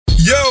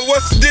Yo,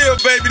 what's the deal,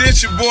 baby?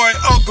 This your boy,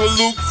 Uncle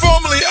Luke,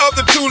 formerly of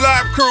the 2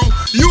 Live Crew.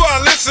 You are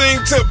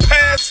listening to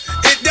Pass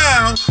It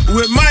Down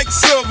with Mike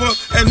Silver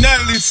and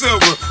Natalie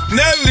Silver.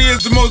 Natalie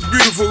is the most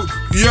beautiful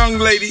young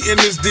lady in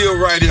this deal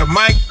right here.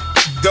 Mike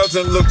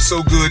doesn't look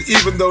so good,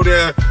 even though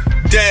they're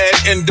dad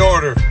and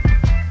daughter.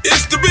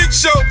 It's the big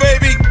show,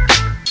 baby.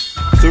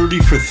 30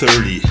 for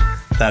 30.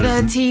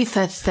 30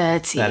 for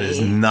 30. That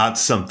is not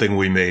something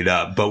we made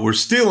up, but we're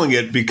stealing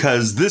it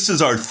because this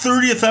is our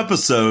 30th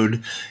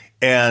episode.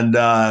 And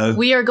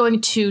we are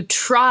going to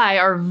try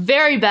our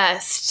very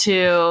best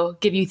to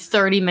give you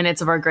 30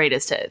 minutes of our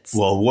greatest hits.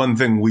 Well, one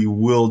thing we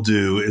will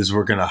do is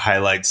we're going to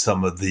highlight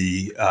some of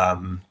the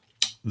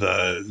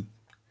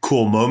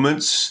cool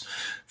moments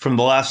from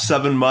the last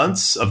 7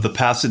 months of the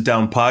Pass It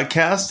Down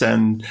podcast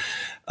and,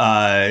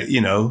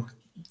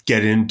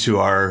 get into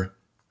our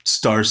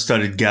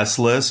star-studded guest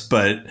list.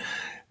 But,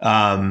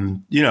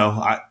 7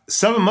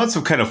 months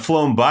have kind of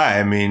flown by.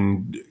 I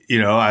mean,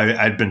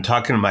 I'd been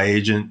talking to my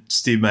agent,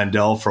 Steve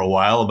Mandel, for a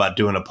while about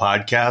doing a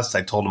podcast.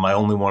 I told him I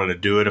only wanted to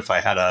do it if I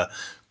had a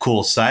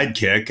cool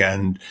sidekick.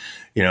 And,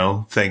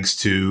 thanks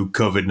to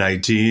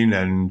COVID-19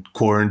 and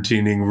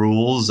quarantining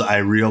rules, I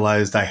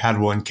realized I had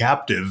one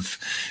captive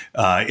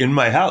in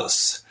my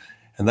house.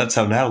 And that's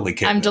how Natalie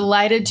came in.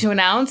 Delighted to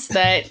announce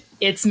that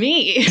it's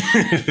me.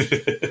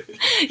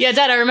 Yeah,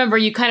 Dad, I remember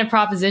you kind of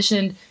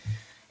propositioned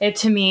it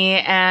to me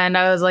and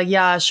I was like,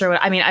 yeah, sure.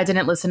 I mean, I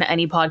didn't listen to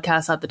any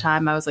podcasts at the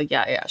time. I was like,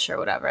 yeah, sure,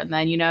 whatever. And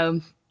then, a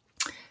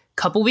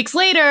couple weeks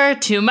later,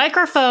 2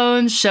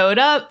 microphones showed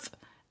up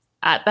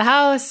at the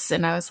house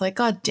and I was like,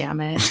 God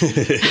damn it.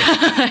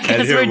 I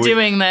guess we're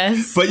doing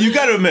this. But you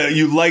got to admit,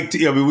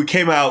 we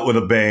came out with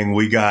a bang.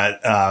 We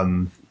got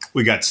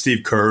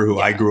Steve Kerr, who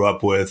I grew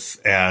up with,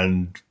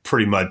 and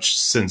pretty much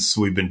since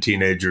we've been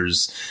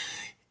teenagers,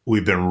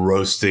 we've been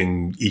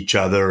roasting each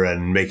other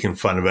and making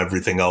fun of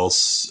everything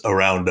else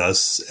around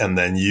us. And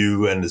then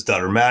you and his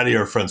daughter, Maddie,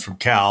 are friends from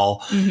Cal.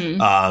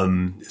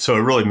 Mm-hmm. So it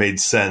really made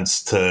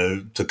sense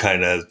to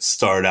kind of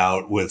start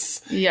out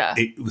with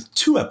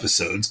 2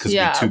 episodes because we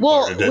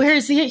two-parted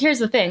it. Here's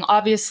the thing.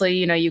 Obviously,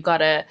 you got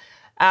to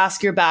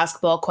ask your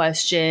basketball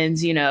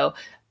questions,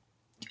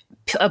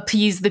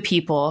 appease the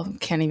people.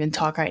 Can't even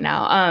talk right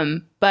now.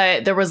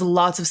 But there was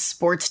lots of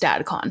sports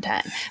dad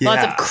content,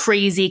 lots of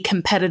crazy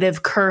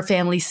competitive Kerr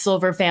family,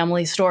 Silver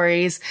family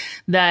stories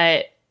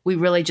that we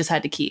really just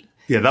had to keep.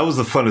 Yeah, that was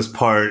the funnest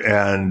part.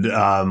 And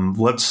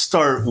let's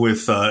start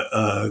with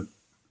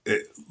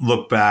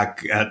look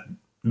back at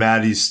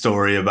Maddie's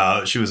story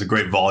about, she was a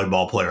great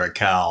volleyball player at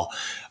Cal,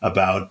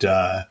 about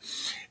a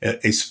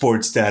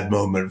sports dad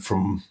moment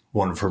from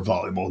one of her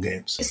volleyball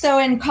games. So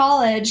in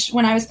college,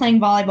 when I was playing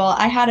volleyball,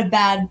 I had a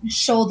bad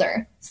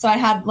shoulder. So I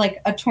had like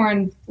a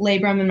torn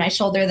labrum in my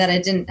shoulder that I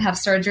didn't have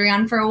surgery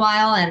on for a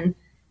while. And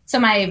so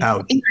I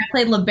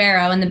played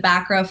libero in the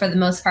back row for the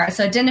most part.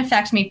 So it didn't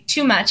affect me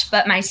too much,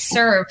 but my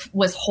serve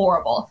was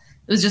horrible.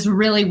 It was just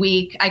really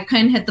weak. I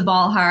couldn't hit the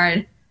ball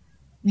hard,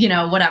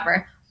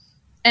 whatever.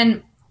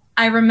 And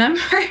I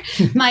remember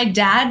my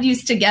dad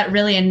used to get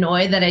really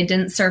annoyed that I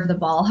didn't serve the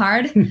ball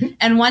hard.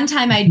 And one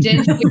time I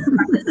did from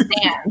the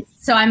stands.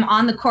 So I'm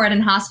on the court in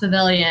Haas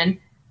Pavilion,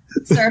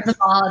 serve the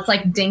ball. It's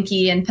like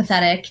dinky and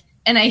pathetic.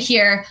 And I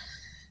hear...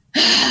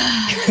 That's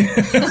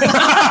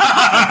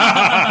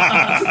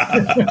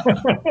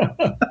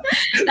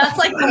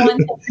like the one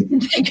thing I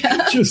can think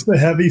of. Just a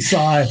heavy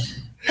sigh.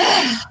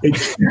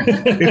 That's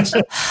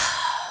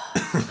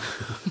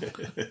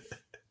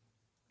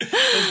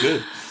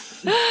good.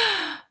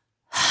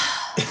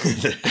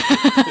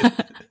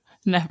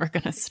 Never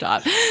gonna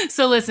stop.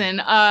 So listen,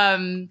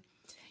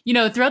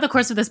 throughout the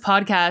course of this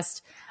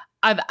podcast,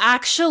 I've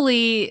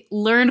actually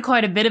learned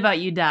quite a bit about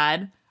you,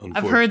 Dad.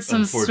 I've heard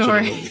some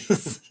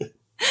stories,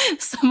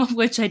 some of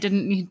which I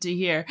didn't need to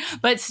hear.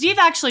 But Steve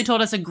actually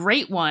told us a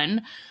great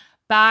one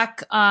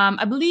back,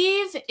 I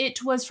believe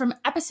it was from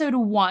episode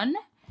 1,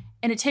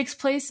 and it takes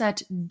place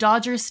at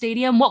Dodger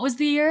Stadium. What was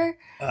the year?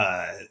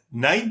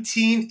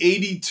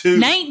 1982.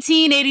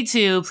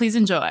 1982. Please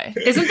enjoy.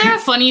 Isn't there a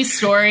funny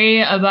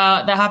story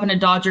about that happened at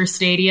Dodger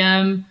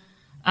Stadium?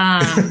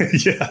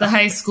 The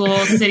high school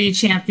city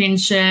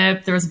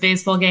championship. There was a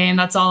baseball game.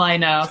 That's all I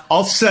know.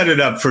 I'll set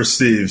it up for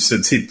Steve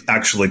since he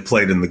actually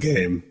played in the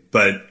game.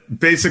 But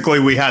basically,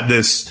 we had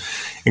this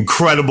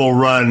incredible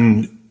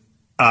run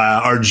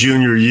our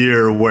junior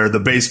year where the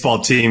baseball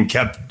team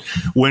kept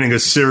winning a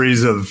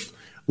series of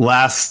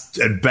last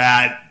at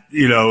bat,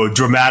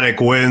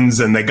 dramatic wins,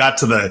 and they got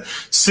to the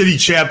city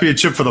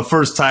championship for the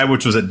first time,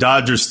 which was at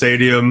Dodger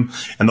Stadium,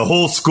 and the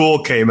whole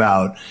school came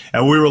out,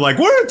 and we were like,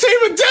 we're a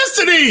team of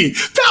destiny.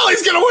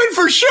 Valley's going to win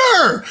for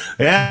sure.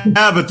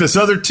 Yeah, but this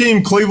other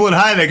team, Cleveland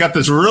High, they got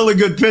this really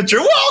good pitcher.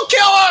 We'll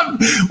kill him.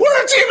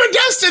 We're a team of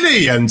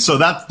destiny. And so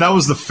that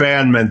was the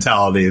fan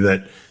mentality,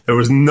 that there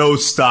was no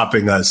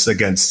stopping us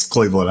against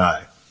Cleveland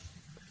High.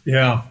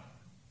 Yeah.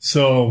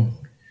 So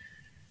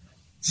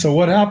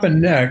what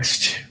happened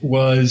next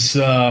was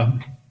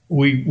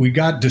we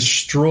got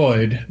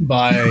destroyed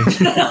by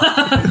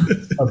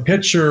a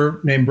pitcher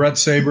named Brett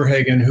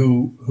Saberhagen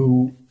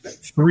who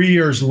 3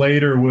 years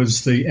later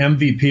was the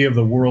MVP of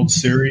the World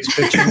Series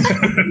pitching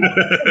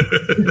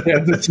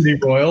at the City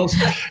Royals.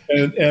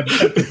 And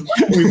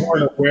we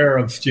weren't aware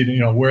of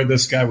where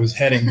this guy was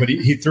heading, but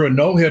he threw a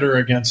no-hitter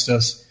against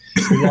us.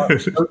 We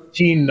lost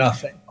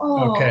 13-0.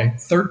 Okay,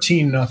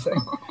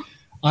 13-0.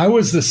 I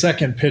was the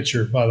second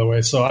pitcher, by the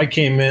way. So I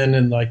came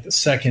in like the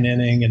second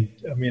inning, and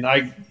I mean,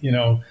 I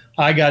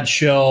got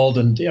shelled,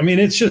 and I mean,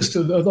 it's just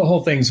the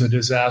whole thing's a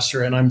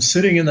disaster. And I'm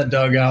sitting in the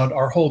dugout.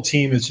 Our whole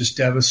team is just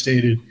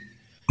devastated.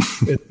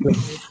 At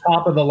the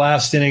top of the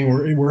last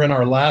inning, we're in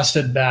our last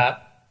at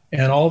bat,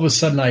 and all of a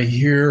sudden I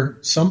hear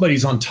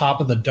somebody's on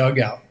top of the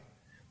dugout.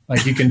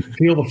 Like you can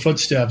feel the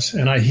footsteps,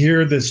 and I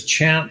hear this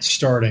chant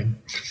starting.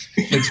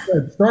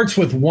 It starts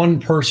with one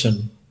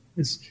person.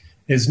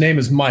 His name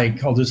is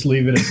Mike. I'll just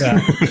leave it at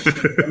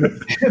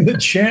that. And the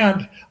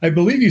chant, I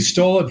believe you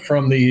stole it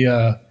from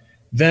the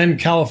then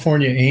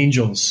California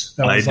Angels.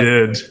 That was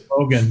did.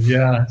 Slogan.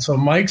 Yeah. So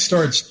Mike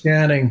starts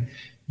chanting,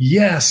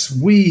 "Yes,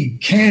 we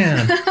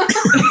can."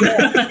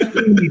 Yes,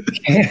 we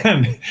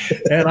can.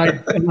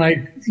 And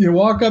I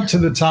walk up to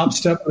the top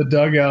step of the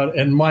dugout,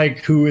 and Mike,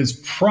 who is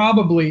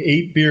probably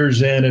 8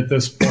 beers in at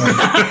this point,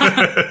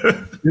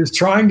 is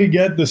trying to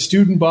get the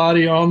student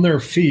body on their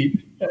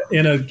feet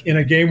in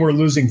a game we're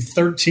losing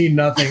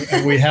 13-0,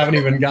 and we haven't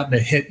even gotten a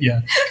hit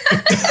yet.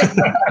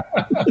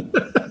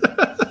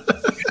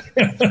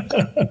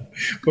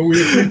 But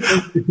we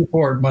appreciate the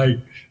support, Mike.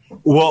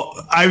 Well,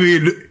 I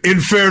mean,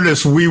 in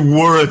fairness, we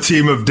were a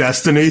team of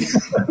destiny.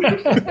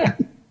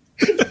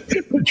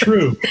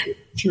 True.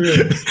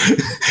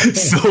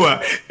 So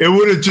it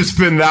would have just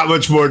been that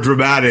much more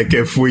dramatic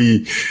if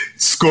we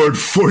scored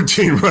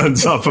 14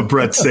 runs off of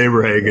Brett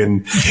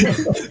Saberhagen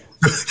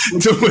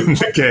to win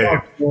the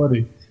game.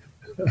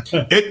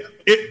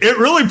 It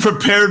really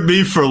prepared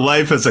me for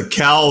life as a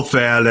Cal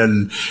fan,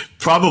 and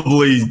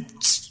probably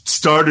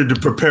started to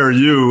prepare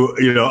you,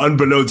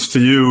 unbeknownst to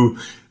you,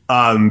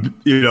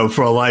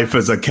 for a life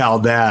as a Cal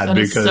dad. That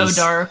because is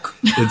so dark.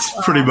 It's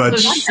pretty much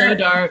so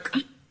dark.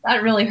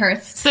 That really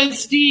hurts. So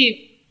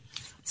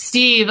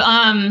Steve,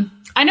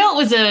 I know it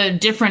was a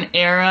different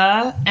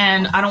era,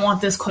 and I don't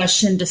want this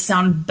question to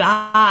sound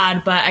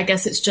bad, but I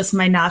guess it's just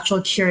my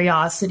natural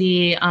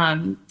curiosity.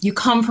 You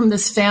come from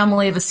this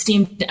family of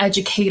esteemed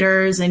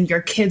educators, and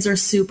your kids are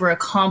super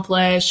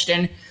accomplished,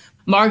 and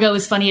Margot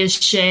is funny as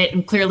shit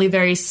and clearly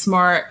very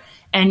smart,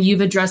 and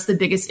you've addressed the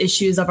biggest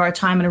issues of our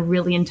time in a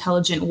really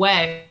intelligent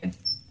way.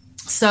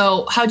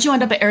 So how'd you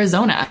end up at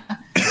Arizona?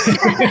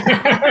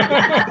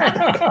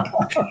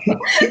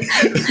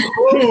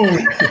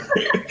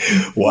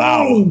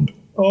 Wow.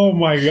 Oh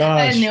my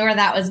gosh. I didn't know where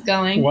that was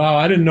going. Wow,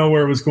 I didn't know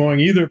where it was going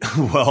either.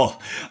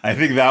 Well, I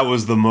think that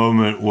was the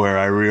moment where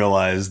I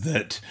realized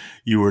that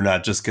you were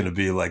not just going to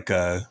be like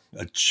a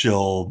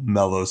chill,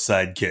 mellow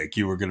sidekick.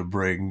 You were going to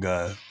bring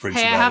some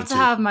Hey, I have to attitude.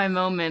 have my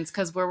moments,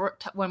 because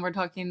when we're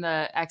talking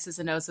the X's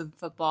and O's of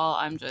football,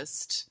 I'm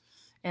just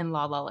in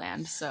La La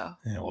Land. So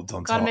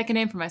gotta make a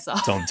name for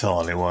myself. Don't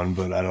tell anyone,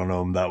 but I don't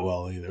know him that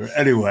well either.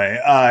 Anyway,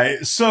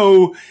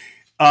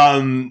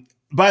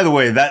 by the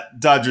way, that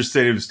Dodger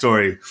Stadium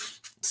story,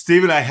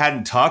 Steve and I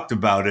hadn't talked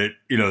about it,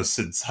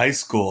 since high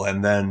school.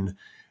 And then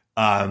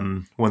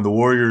when the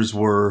Warriors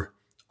were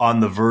on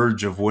the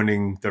verge of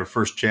winning their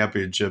first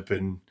championship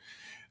in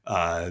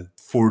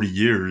 40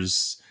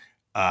 years,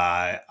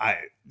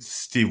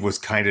 Steve was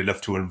kind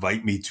enough to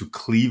invite me to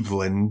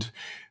Cleveland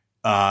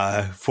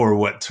for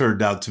what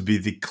turned out to be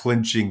the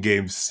clinching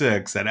Game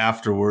 6. And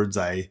afterwards,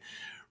 I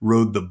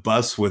rode the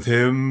bus with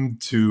him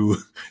to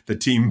the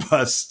team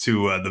bus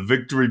to the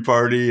victory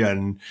party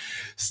and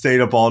stayed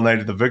up all night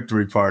at the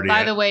victory party.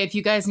 By the way, if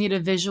you guys need a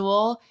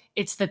visual,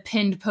 it's the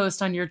pinned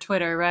post on your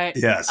Twitter, right?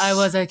 Yes. I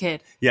was a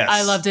kid. Yes.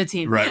 I loved a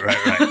team.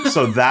 Right.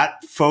 So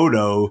that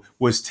photo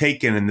was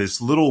taken in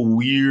this little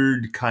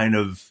weird kind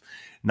of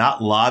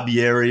not lobby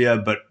area,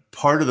 but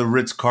part of the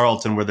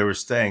Ritz-Carlton where they were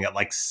staying at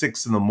like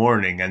 6 a.m.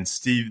 And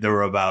Steve, there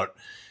were about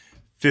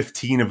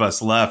 15 of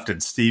us left,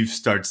 and Steve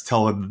starts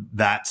telling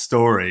that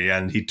story,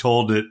 and he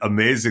told it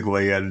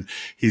amazingly. And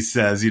he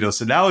says,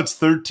 so now it's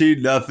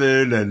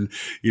 13-0, and,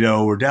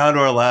 we're down to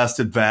our last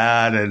at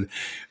bat, and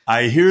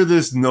I hear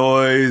this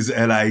noise,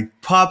 and I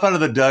pop out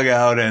of the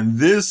dugout, and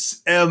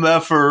this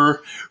MFer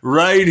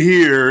right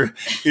here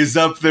is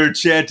up there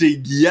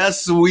chanting,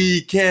 "Yes,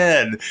 we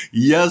can.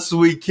 Yes,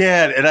 we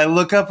can." And I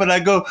look up and I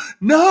go,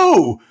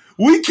 "No,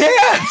 we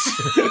can't."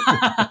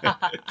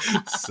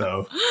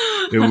 So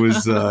it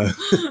was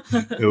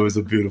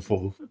a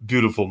beautiful,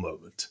 beautiful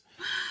moment.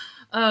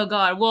 Oh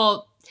God.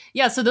 Well,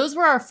 yeah. So those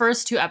were our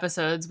first 2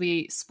 episodes.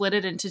 We split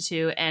it into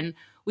 2, and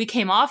we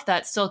came off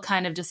that still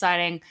kind of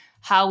deciding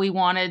how we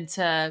wanted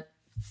to,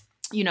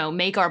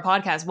 make our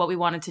podcast, what we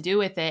wanted to do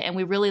with it. And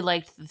we really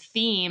liked the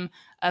theme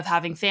of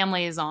having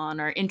families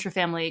on, or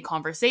intra-family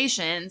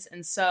conversations.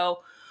 And so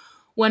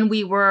when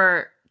we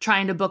were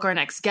trying to book our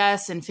next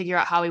guest and figure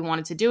out how we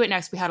wanted to do it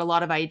next, we had a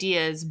lot of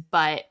ideas.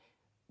 But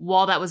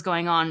while that was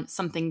going on,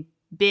 something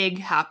big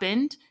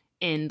happened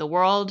in the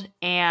world,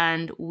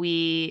 and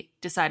we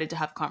decided to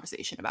have a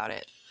conversation about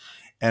it.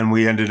 And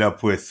we ended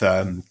up with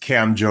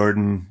Cam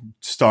Jordan,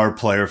 star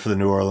player for the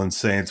New Orleans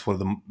Saints, one of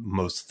the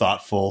most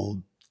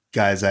thoughtful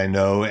guys I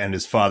know, and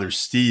his father,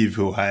 Steve,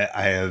 who I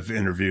have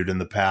interviewed in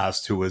the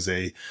past, who was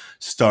a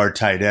star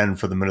tight end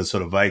for the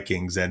Minnesota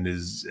Vikings and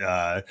is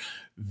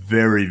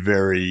very,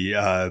 very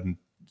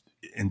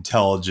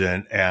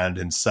intelligent and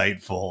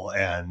insightful,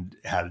 and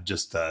had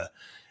just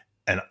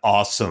an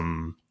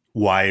awesome,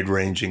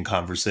 wide-ranging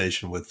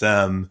conversation with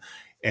them.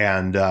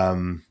 And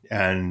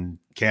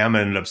Cam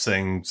ended up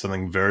saying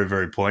something very,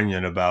 very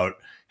poignant about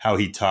how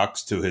he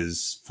talks to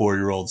his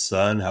 4-year-old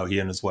son, how he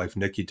and his wife,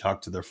 Nikki,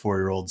 talk to their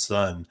 4-year-old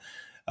son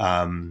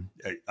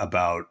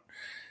about,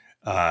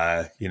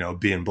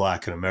 being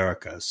Black in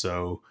America.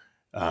 So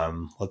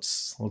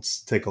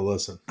let's take a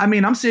listen. I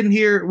mean, I'm sitting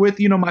here with,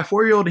 my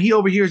 4-year-old, and he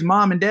overhears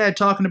mom and dad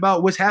talking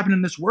about what's happening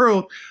in this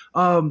world,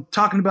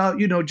 talking about,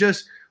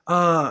 just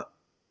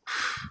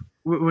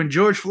when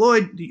George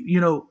Floyd,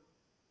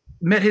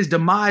 met his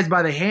demise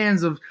by the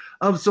hands of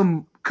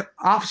some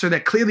officer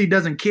that clearly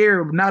doesn't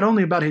care not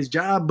only about his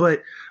job,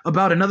 but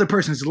about another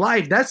person's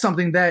life. That's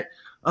something that,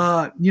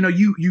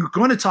 you're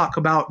going to talk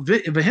about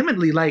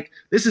vehemently. Like,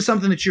 this is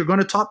something that you're going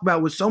to talk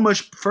about with so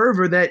much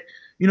fervor that,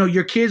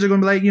 your kids are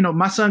going to be like,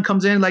 my son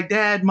comes in like,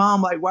 Dad,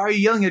 Mom, like, why are you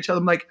yelling at each other?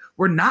 I'm like,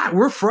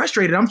 we're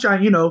frustrated. I'm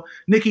trying,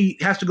 Nikki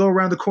has to go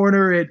around the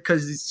corner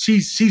because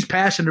she's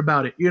passionate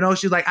about it.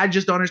 She's like, I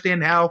just don't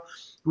understand how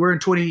we're in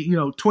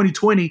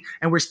 2020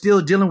 and we're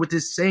still dealing with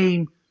this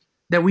same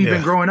that we've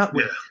been growing up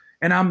with. Yeah.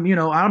 And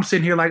I'm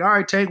sitting here like, all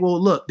right, Tank,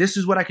 well, look, this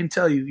is what I can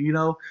tell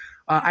you.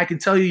 I can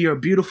tell you you're a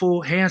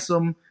beautiful,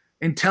 handsome,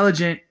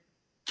 intelligent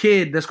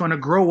kid that's going to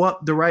grow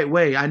up the right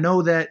way. I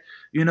know that,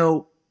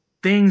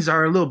 things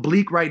are a little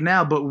bleak right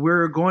now, but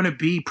we're going to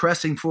be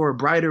pressing for a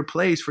brighter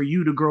place for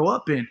you to grow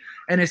up in.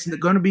 And it's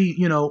going to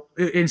be,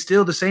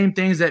 instill the same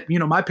things that,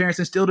 my parents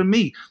instilled in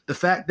me. The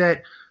fact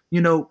that,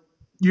 you're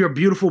a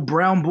beautiful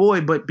brown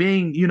boy, but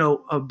being,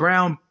 a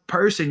brown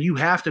person, you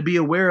have to be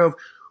aware of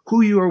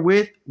who you are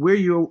with, where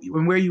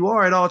you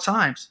are at all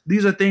times.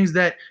 These are things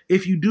that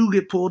if you do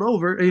get pulled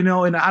over,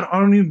 and I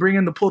don't even bring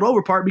in the pulled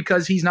over part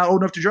because he's not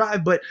old enough to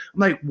drive, but I'm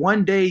like,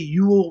 one day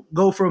you will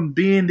go from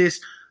being this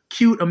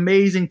cute,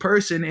 amazing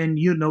person and,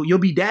 you'll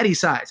be daddy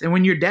size. And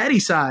when you're daddy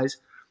size,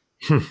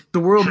 the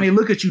world may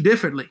look at you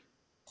differently.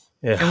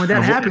 Yeah. And when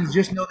that happens,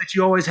 just know that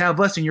you always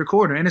have us in your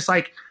corner. And it's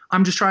like,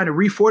 I'm just trying to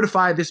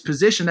refortify this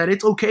position that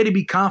it's okay to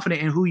be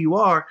confident in who you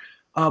are,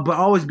 but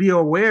always be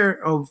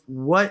aware of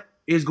what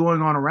is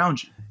going on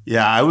around you.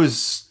 Yeah, I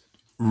was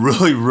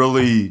really,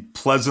 really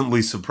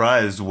pleasantly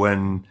surprised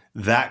when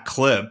that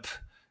clip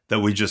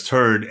that we just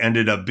heard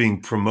ended up being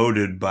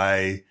promoted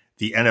by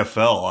the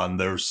NFL on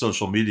their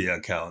social media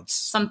accounts.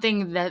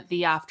 Something that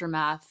the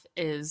Aftermath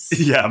is.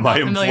 Yeah, my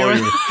employer.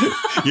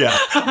 Yeah,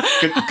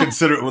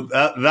 consider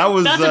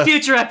that's a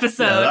future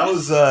episode.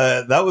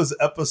 Yeah, that was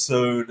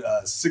episode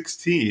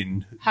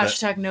 16.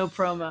 Hashtag no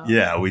promo.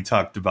 Yeah, we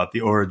talked about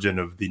the origin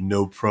of the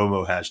no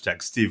promo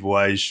hashtag. Steve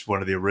Weish,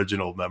 one of the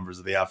original members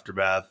of the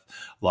Aftermath,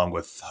 along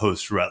with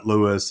host Rhett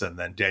Lewis, and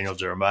then Daniel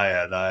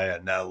Jeremiah and I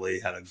and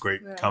Natalie had a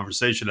great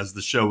conversation as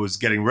the show was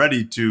getting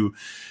ready to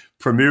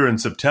premiere in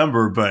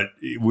September. But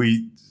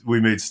we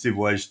made Steve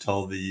Weish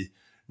tell the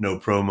no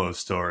promo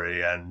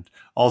story. And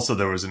also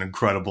there was an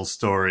incredible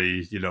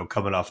story,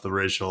 coming off the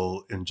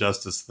racial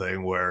injustice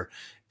thing where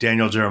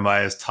Daniel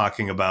Jeremiah is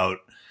talking about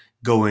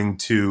going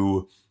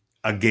to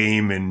a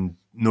game in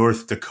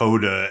North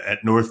Dakota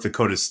at North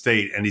Dakota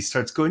State. And he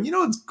starts going,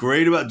 what's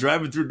great about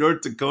driving through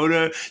North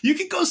Dakota? You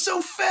can go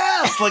so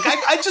fast. Like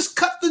I just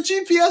cut the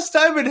GPS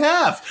time in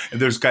half.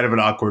 And there's kind of an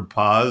awkward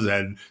pause.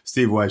 And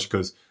Steve Weish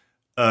goes,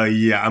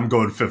 yeah, I'm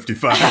going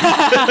 55.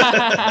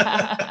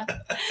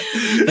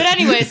 But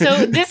anyway,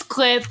 so this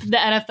clip the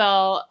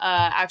NFL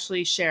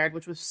actually shared,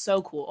 which was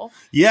so cool.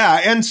 Yeah,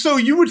 and so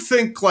you would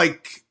think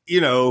like,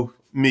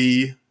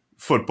 me,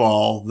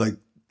 football, like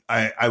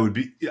I would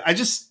be, I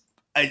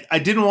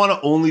didn't want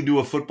to only do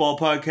a football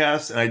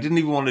podcast, and I didn't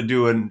even want to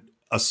do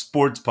a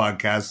sports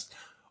podcast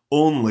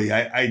only.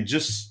 I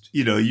just,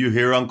 you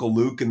hear Uncle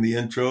Luke in the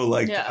intro,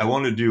 like I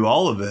want to do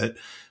all of it,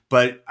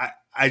 but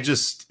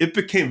it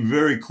became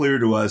very clear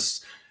to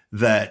us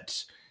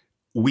that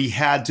we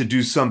had to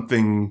do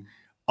something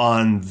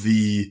on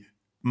the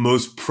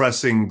most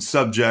pressing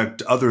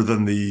subject other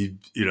than the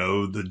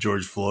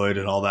George Floyd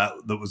and all that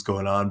was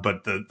going on.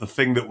 But the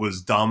thing that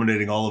was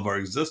dominating all of our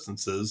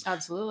existences,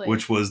 absolutely,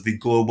 which was the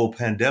global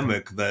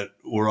pandemic that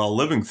we're all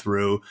living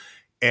through.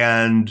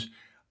 And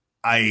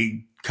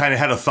I kind of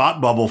had a thought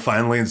bubble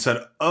finally and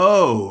said,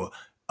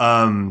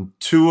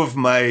 two of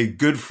my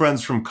good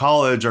friends from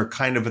college are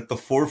kind of at the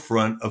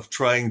forefront of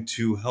trying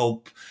to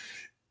help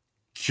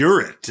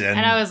cure it. And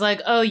I was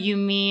like, oh, you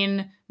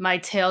mean my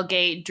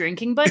tailgate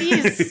drinking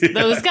buddies?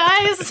 Those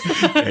guys?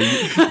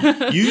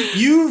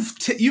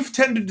 You've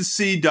tended to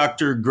see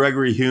Dr.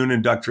 Gregory Hune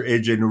and Dr.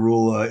 AJ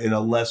Narula in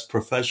a less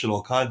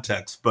professional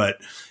context, but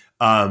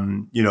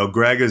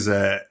Greg is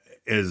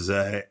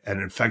an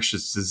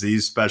infectious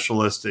disease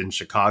specialist in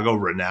Chicago,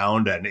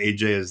 renowned, and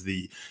AJ is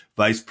the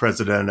vice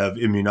president of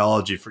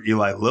immunology for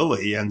Eli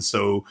Lilly. And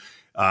so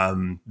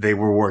They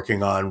were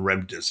working on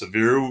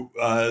remdesivir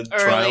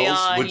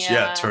trials, which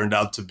turned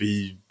out to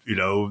be,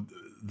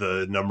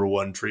 the number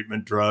one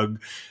treatment drug.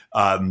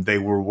 They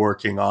were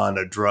working on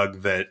a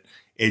drug that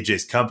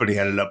AJ's company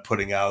ended up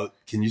putting out.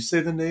 Can you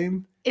say the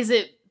name? Is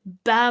it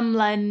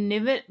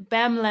bamlanivimab?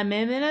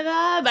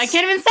 I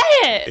can't even say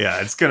it. Yeah,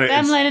 it's gonna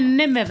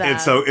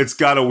bamlanivimab. It's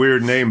got a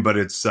weird name, but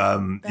it's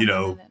some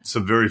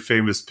very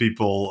famous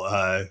people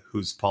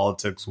whose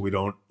politics we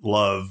don't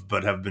love,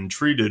 but have been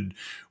treated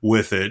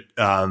with it.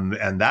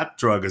 And that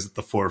drug is at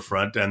the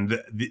forefront,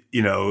 and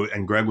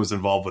and Greg was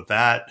involved with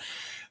that.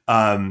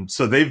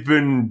 So they've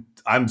been.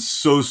 I'm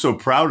so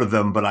proud of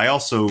them, but I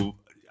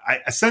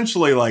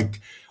essentially like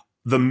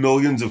the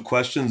millions of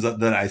questions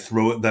that I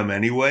throw at them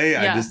anyway.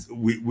 Yeah.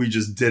 We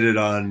just did it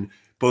on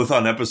both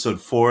on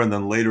episode 4 and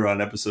then later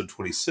on episode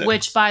 26.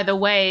 Which, by the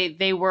way,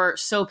 they were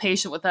so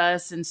patient with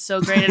us and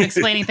so great at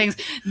explaining things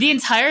the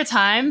entire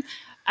time.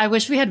 I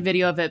wish we had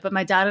video of it, but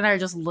my dad and I are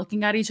just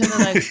looking at each other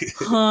like,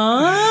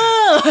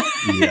 huh?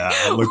 Yeah.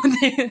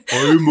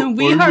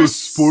 I'm a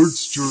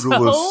sports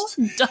journalist.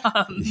 So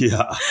dumb.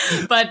 Yeah.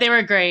 But they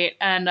were great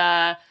and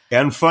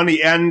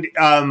funny. And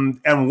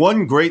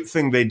one great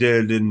thing they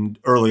did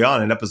early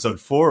on in episode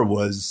 4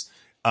 was,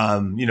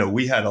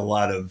 we had a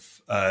lot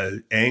of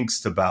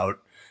angst about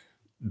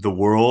the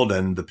world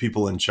and the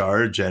people in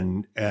charge.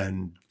 And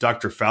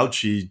Dr.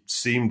 Fauci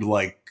seemed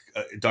like,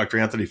 Dr.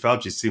 Anthony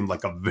Fauci seemed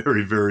like a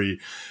very, very,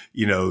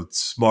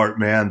 smart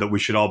man that we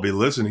should all be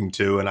listening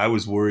to. And I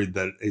was worried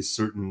that a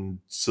certain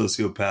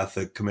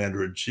sociopathic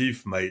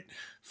commander-in-chief might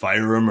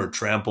fire him or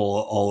trample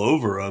all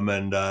over him.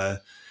 And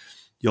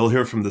you'll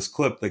hear from this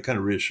clip, they kind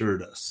of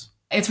reassured us.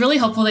 It's really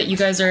helpful that you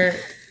guys are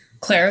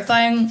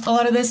clarifying a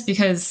lot of this,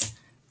 because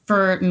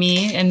for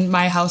me and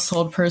my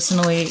household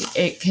personally,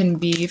 it can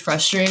be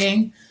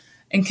frustrating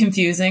and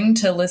confusing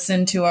to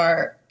listen to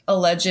our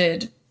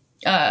alleged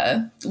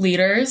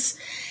leaders.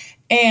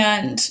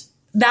 And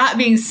that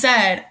being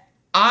said,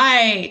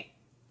 I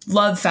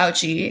love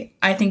Fauci.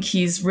 I think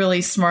he's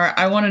really smart.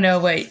 I want to know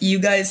what you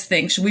guys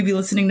think. Should we be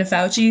listening to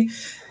Fauci?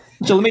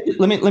 So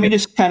let me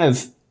just kind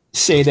of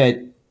say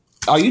that.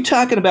 Are you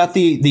talking about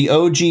the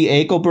OG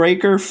ankle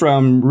breaker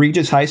from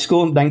Regis High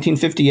School in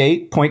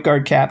 1958, point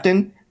guard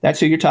captain?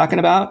 That's who you're talking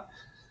about?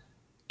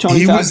 Tony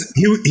he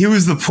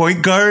was the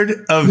point guard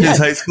of his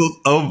high school.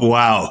 Oh,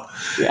 wow.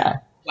 Yeah.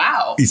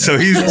 Wow. So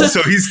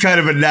he's kind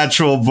of a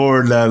natural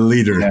born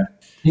leader. Yeah.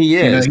 He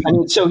is.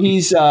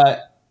 He's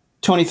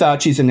Tony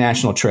Fauci's a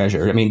national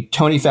treasure. I mean,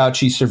 Tony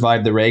Fauci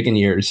survived the Reagan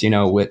years,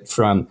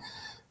 from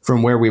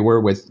where we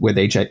were with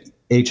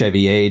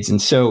HIV/AIDS,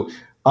 and so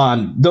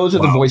those are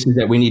the voices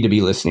that we need to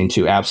be listening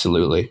to.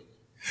 Absolutely.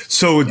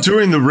 So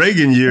during the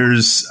Reagan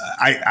years,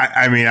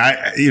 I mean,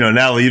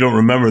 Natalie, you don't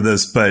remember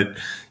this, but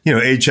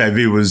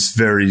HIV was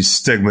very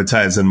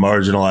stigmatized and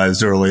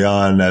marginalized early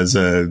on as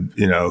a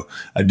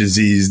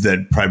disease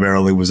that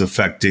primarily was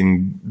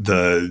affecting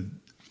the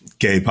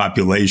gay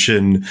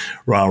population.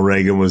 Ronald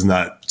Reagan was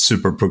not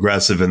super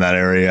progressive in that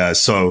area.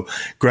 So,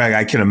 Greg,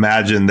 I can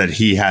imagine that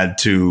he had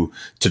to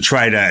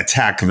try to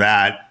attack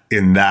that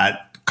in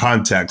that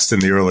context in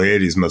the early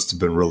 80s must have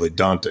been really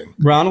daunting.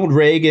 Ronald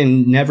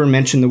Reagan never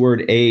mentioned the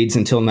word AIDS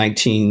until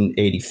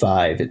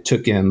 1985. It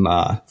took him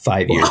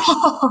 5 years.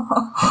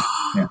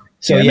 Yeah.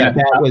 So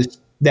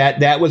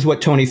that was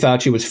what Tony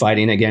Fauci was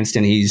fighting against,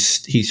 and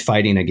he's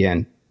fighting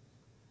again.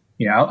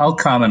 Yeah, I'll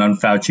comment on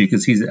Fauci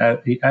because he's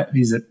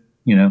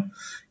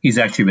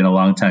actually been a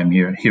long time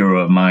hero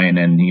of mine,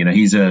 and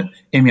he's a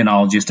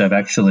immunologist. I've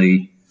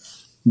actually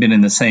been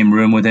in the same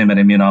room with him at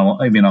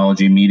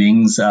immunology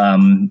meetings.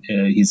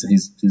 He's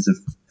a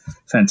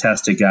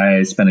fantastic guy.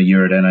 I spent a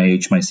year at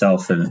NIH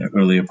myself in the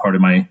earlier part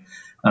of my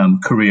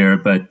career,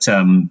 but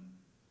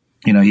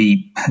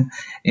he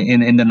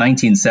in the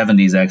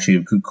 1970s, actually,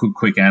 a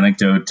quick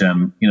anecdote.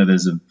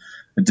 There's a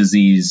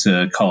disease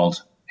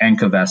called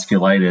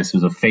ANCA-vasculitis. It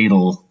was a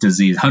fatal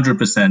disease,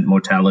 100%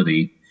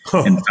 mortality,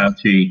 and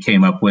Fauci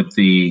came up with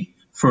the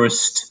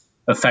first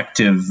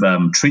effective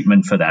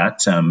treatment for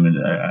that.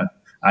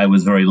 I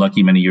was very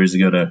lucky many years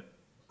ago to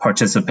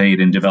participate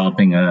in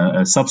developing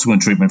a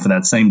subsequent treatment for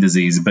that same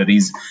disease. But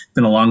he's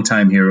been a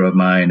long-time hero of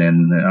mine,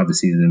 and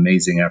obviously his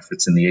amazing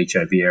efforts in the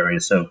HIV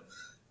area. So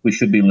we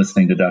should be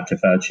listening to Dr.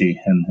 Fauci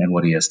and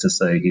what he has to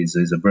say. He's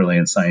a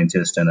brilliant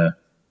scientist and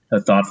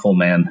a thoughtful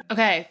man.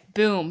 Okay,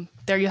 boom.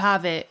 There you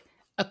have it.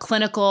 A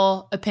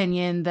clinical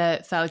opinion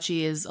that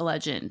Fauci is a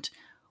legend.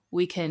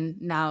 We can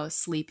now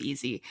sleep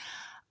easy.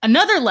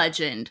 Another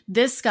legend,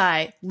 this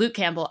guy, Luke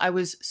Campbell. I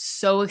was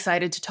so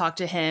excited to talk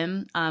to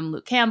him.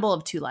 Luke Campbell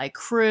of 2 Live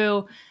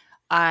Crew.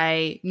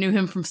 I knew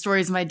him from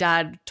stories my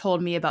dad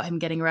told me about him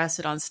getting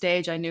arrested on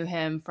stage. I knew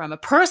him from a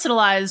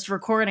personalized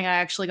recording I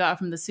actually got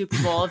from the Super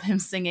Bowl of him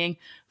singing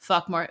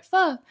fuck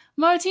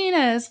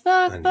Martinez,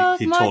 fuck and Martinez.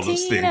 He told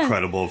us the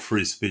incredible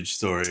free speech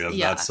story of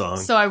that song.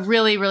 So I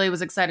really, really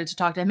was excited to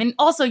talk to him. And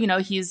also,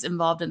 he's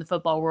involved in the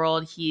football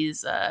world.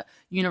 He's a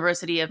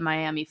University of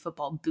Miami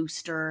football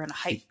booster and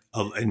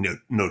a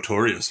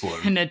notorious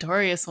one. A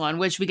notorious one,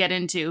 which we get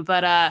into.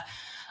 But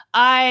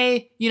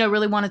I,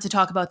 really wanted to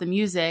talk about the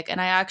music, and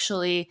I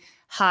actually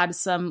had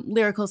some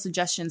lyrical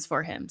suggestions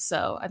for him.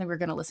 So I think we're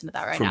going to listen to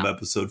that from now. From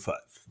episode 5.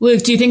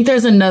 Luke, do you think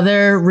there's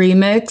another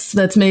remix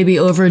that's maybe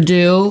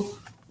overdue?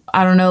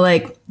 I don't know,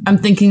 I'm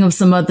thinking of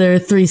some other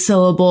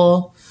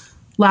 3-syllable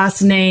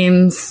last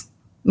names.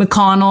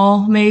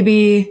 McConnell,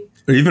 maybe.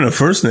 Or even a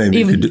first name.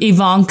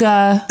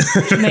 Ivanka,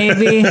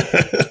 maybe.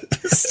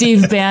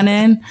 Steve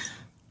Bannon.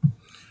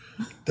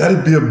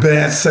 That'd be a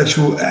bad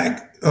sexual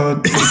act.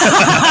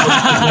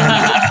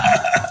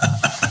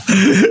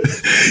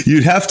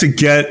 You'd have to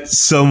get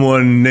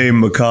someone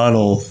named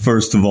McConnell,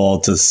 first of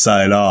all, to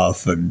sign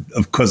off. And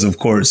because, of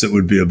course, it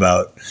would be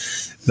about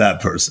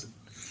that person.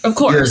 Of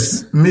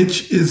course. Yes,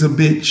 Mitch is a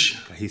bitch.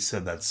 He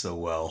said that so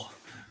well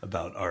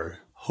about our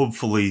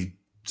hopefully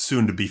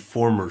soon to be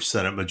former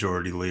Senate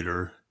Majority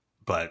Leader,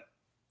 but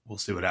we'll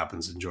see what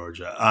happens in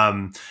Georgia.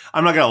 I'm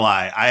not going to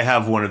lie. I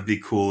have one of the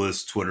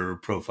coolest Twitter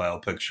profile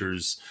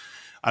pictures,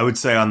 I would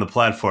say, on the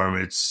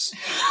platform. It's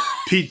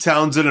Pete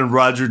Townsend and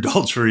Roger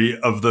Daltrey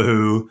of The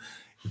Who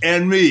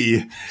and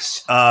me.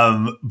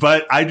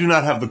 But I do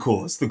not have the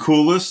coolest. The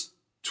coolest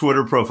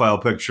Twitter profile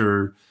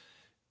picture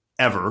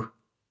ever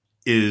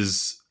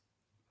is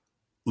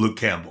Luke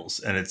Campbell's,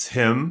 and it's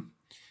him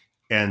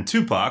and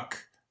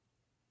Tupac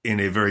in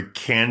a very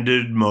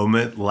candid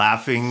moment,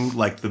 laughing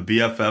like the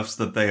BFFs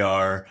that they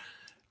are,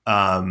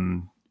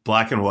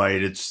 black and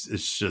white.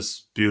 It's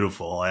just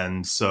beautiful.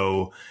 And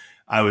so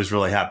I was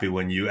really happy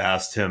when you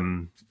asked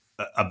him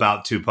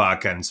about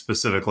Tupac, and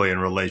specifically in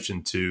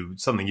relation to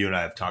something you and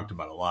I have talked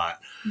about a lot.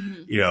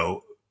 Mm-hmm.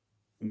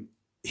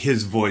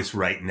 His voice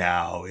right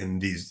now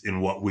in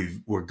what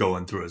we're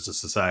going through as a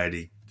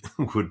society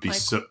would be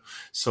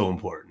so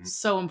important.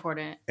 So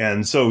important.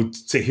 And so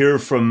to hear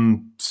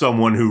from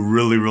someone who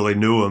really, really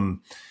knew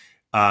him,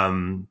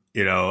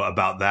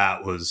 about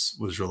that was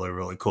really,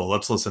 really cool.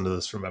 Let's listen to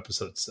this from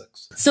episode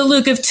 6. So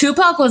Luke, if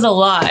Tupac was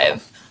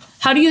alive,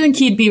 how do you think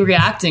he'd be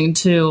reacting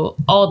to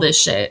all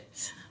this shit?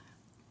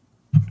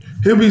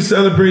 He'll be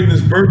celebrating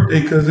his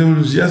birthday because it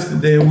was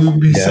yesterday, and we'll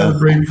be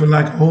celebrating for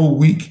like a whole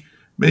week,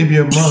 maybe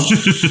a month.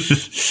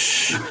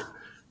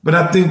 But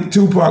I think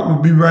Tupac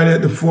would be right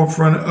at the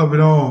forefront of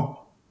it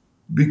all,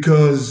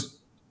 because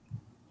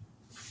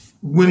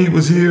when he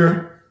was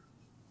here,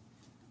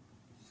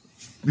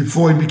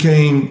 before he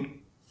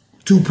became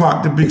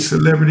Tupac, the big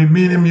celebrity,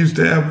 me and him used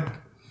to have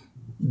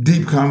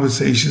deep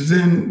conversations.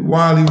 And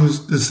while he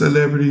was the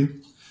celebrity,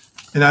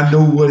 and I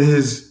know what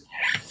his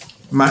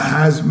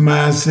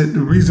mindset, the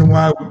reason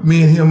why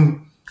me and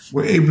him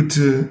were able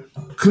to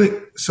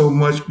click so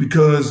much,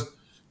 because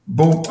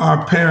both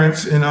our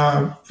parents and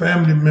our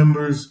family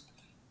members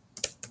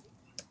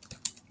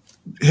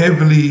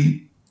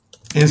heavily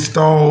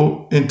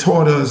installed and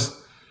taught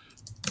us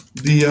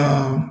the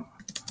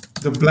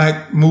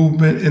black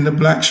movement and the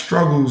black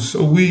struggles.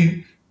 So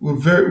we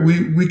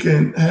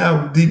can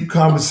have deep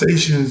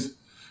conversations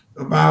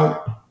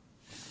about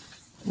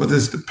whether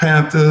it's the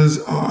Panthers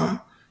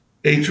or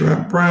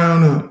A.Trap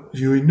Brown or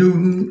Huey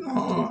Newton,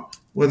 or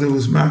whether it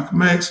was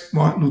Malcolm X,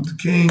 Martin Luther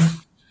King,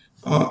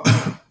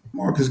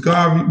 Marcus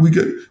Garvey. We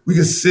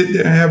could sit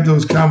there and have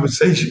those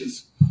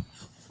conversations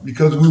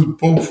because we were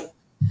both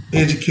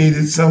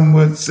educated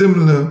somewhat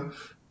similar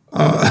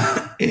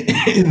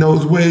in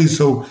those ways.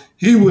 So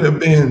he would have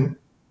been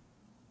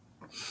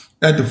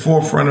at the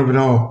forefront of it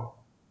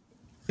all.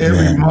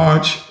 Every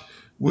march,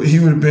 he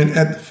would have been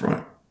at the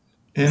front.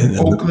 In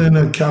Oakland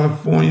or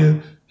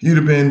California, he would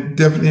have been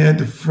definitely at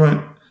the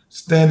front,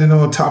 standing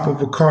on top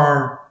of a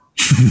car,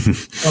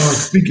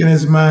 speaking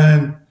his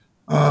mind,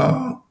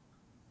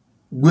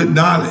 with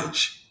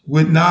knowledge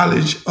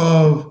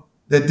of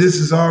that this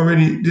is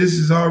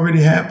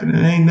already happening.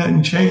 Ain't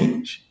nothing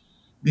changed,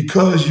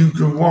 because you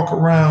can walk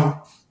around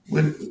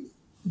with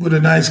a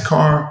nice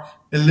car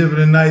and live in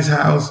a nice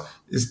house.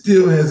 It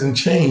still hasn't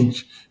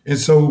changed. And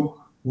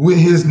so with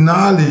his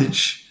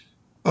knowledge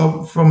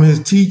from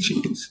his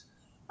teachings,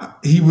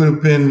 he would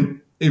have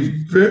been a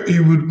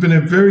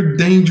very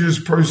dangerous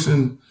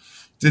person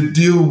to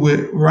deal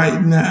with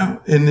right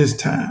now in this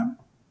time.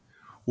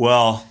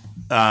 Well,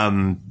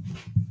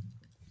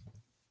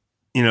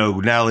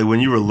 Natalie, when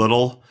you were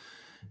little,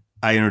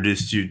 I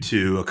introduced you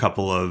to a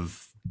couple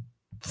of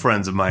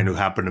friends of mine who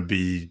happen to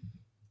be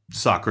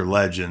soccer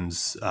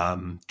legends,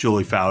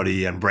 Julie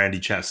Foudy and Brandi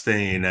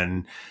Chastain.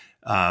 And,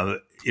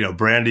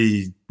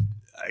 Brandi,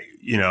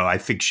 I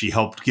think she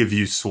helped give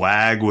you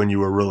swag when you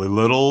were really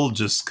little,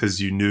 just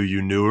because you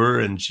knew her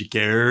and she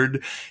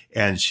cared.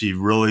 And she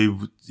really,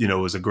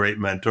 was a great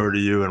mentor to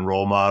you and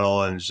role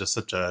model, and is just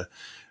such a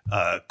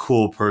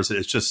cool person.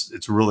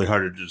 It's really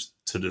hard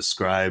to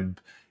describe,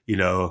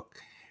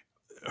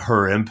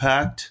 her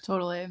impact.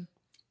 Totally.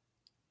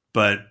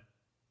 But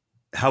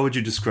how would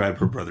you describe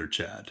her brother,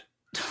 Chad?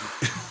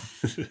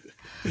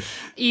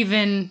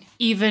 Even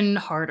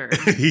harder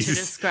to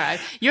describe.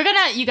 You're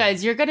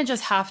gonna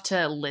just have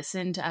to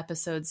listen to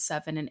episodes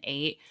 7 and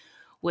 8,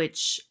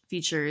 which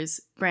features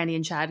Brandi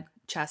and Chad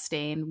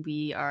Chastain.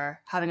 We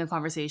are having a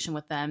conversation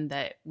with them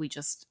that we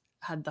just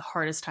had the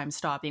hardest time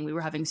stopping. We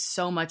were having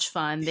so much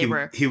fun.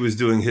 He was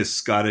doing his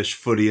Scottish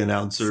footy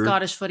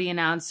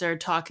announcer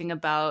talking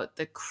about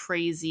the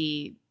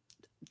crazy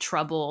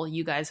trouble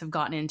you guys have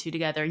gotten into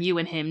together, you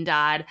and him,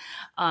 Dad.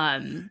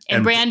 And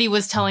Brandy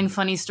was telling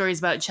funny stories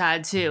about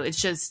Chad too.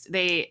 It's just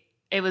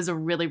it was a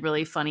really,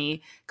 really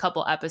funny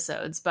couple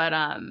episodes. But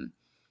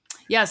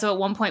so at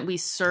one point we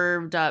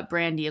served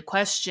Brandy a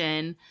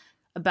question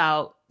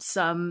about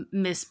some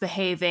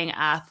misbehaving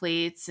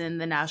athletes in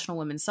the National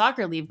Women's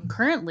Soccer League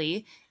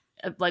currently,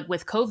 like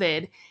with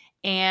COVID.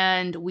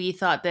 And we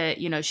thought that,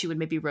 she would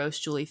maybe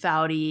roast Julie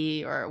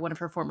Foudy or one of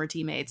her former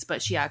teammates,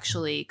 but she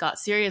actually got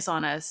serious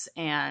on us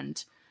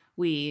and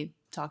we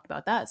talked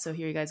about that. So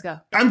here you guys go.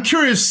 I'm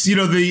curious,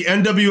 the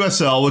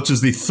NWSL, which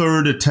is the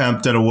third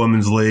attempt at a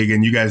women's league,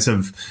 and you guys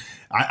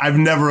I've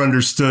never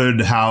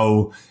understood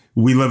how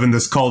we live in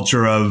this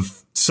culture of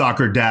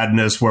soccer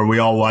dadness where we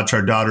all watch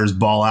our daughters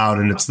ball out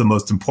and it's the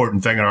most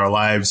important thing in our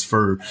lives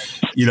for,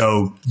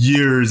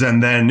 years.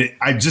 And then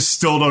I just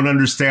still don't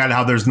understand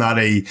how there's not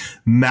a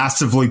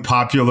massively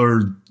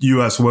popular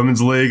U.S.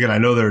 women's league. And I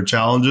know there are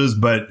challenges,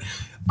 but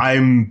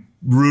I'm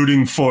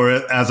rooting for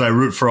it as I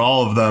root for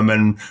all of them.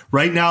 And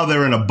right now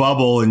they're in a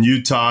bubble in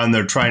Utah and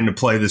they're trying to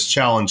play this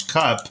Challenge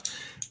Cup.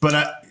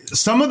 But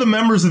some of the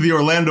members of the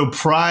Orlando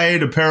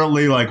Pride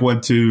apparently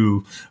went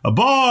to a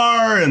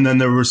bar and then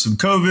there were some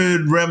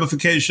COVID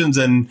ramifications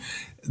and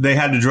they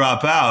had to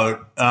drop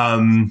out.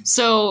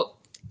 So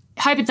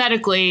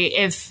hypothetically,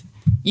 if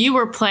you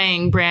were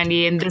playing,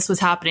 Brandy, and this was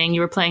happening,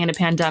 you were playing in a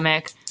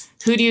pandemic,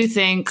 who do you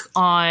think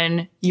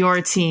on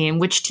your team,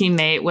 which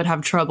teammate would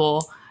have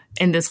trouble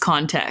in this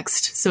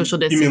context, social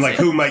distancing? You mean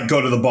who might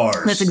go to the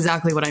bars? That's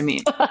exactly what I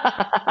mean.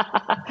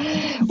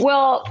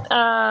 Well,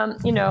 I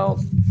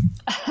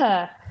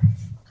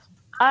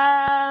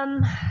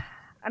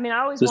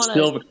always want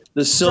to.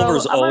 The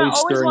silver's always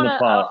stirring the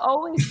pot.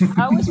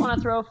 I always want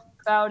to throw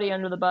Foudy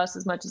under the bus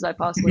as much as I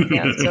possibly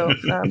can. So,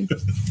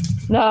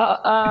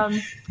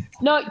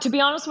 no. To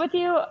be honest with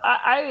you,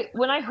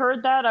 when I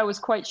heard that, I was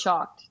quite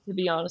shocked. To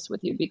be honest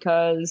with you,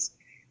 because,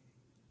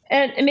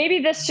 and maybe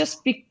this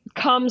just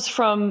comes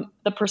from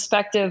the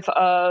perspective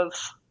of,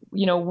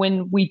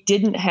 when we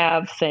didn't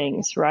have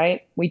things,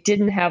 right? We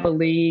didn't have a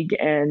league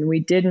and we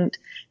didn't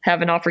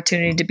have an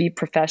opportunity to be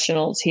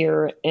professionals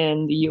here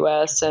in the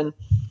US. And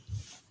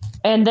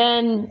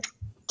then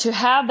to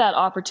have that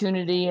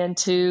opportunity and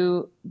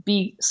to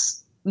be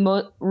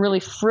really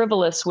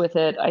frivolous with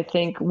it, I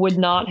think would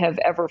not have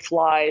ever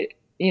fly.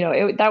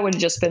 That would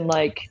have just been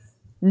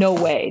no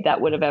way that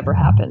would have ever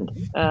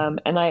happened.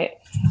 And I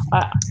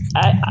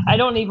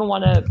don't even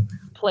want to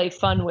play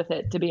fun with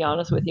it, to be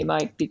honest with you,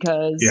 Mike,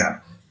 because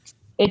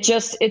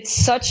it's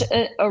such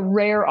a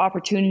rare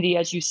opportunity,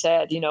 as you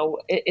said.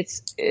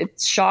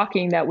 It's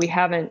shocking that we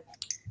haven't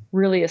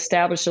really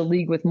established a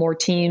league with more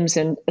teams,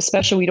 and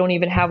especially we don't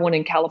even have one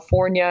in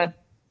California.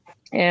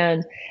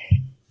 And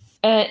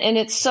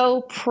it's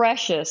so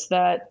precious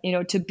that,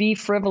 to be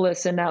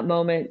frivolous in that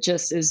moment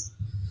just is,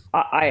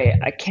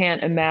 I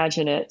can't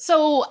imagine it.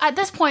 So at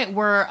this point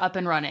we're up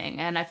and running,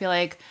 and I feel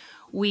like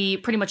we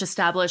pretty much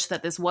established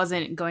that this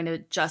wasn't going to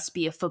just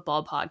be a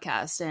football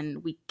podcast,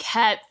 and we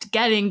kept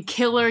getting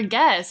killer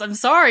guests. I'm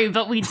sorry,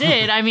 but we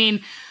did.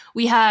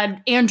 We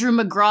had Andrew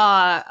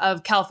McGraw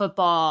of Cal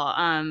Football,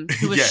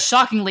 who was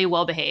shockingly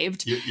well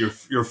behaved.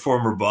 Your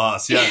former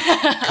boss,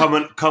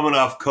 coming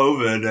off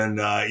COVID,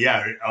 and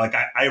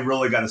I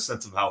really got a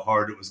sense of how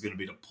hard it was going to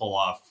be to pull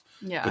off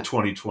the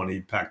 2020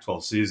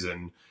 Pac-12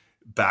 season.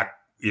 Back,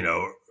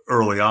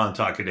 early on,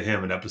 talking to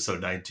him in episode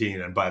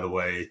 19, and by the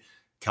way,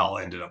 Cal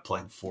ended up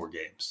playing 4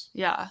 games.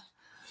 Yeah.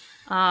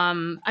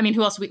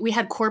 Who else? We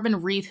had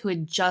Corbin Reith, who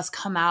had just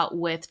come out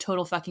with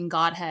Total Fucking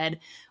Godhead,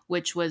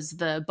 which was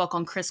the book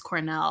on Chris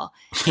Cornell.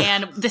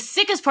 And the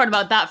sickest part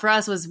about that for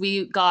us was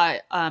we got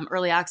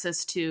early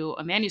access to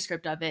a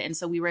manuscript of it. And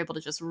so we were able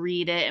to just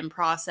read it and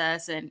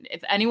process. And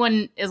if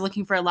anyone is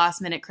looking for a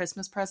last minute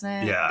Christmas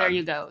present, there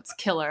you go. It's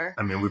killer.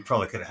 We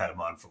probably could have had him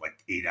on for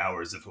 8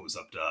 hours if it was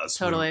up to us.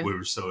 Totally. We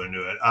were so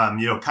into it.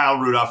 Kyle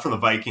Rudolph from the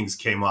Vikings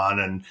came on,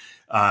 and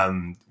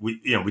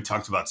we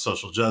talked about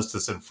social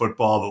justice and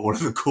football, but one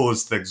of the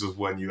coolest things was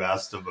when you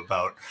asked him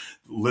about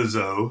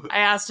Lizzo. I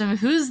asked him,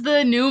 who's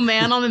the new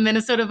man on the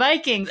Minnesota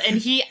Vikings? And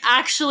he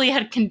actually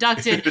had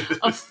conducted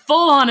a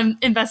full-on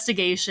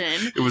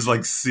investigation. It was like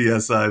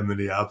CSI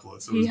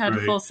Minneapolis. He had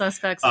great. Full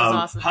suspects. It was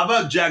awesome. How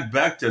about Jack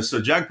Becta? So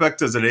Jack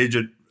Becta is an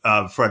agent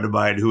friend of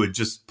mine who had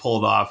just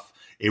pulled off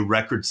a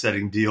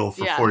record-setting deal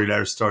for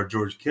 49ers star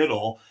George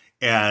Kittle.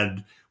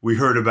 And we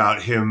heard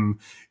about him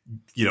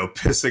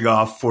pissing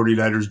off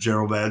 49ers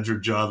general manager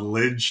John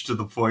Lynch to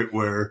the point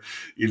where,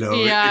 it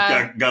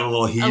got a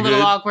little heated. A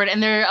little awkward.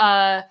 And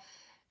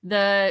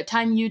the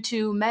time you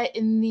two met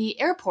in the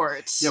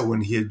airport. Yeah,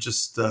 when he had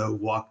just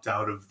walked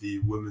out of the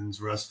women's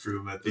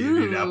restroom at the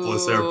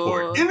Indianapolis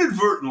airport.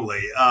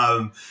 Inadvertently.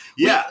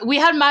 We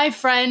had my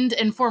friend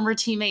and former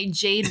teammate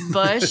Jade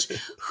Bush,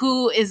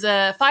 who is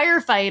a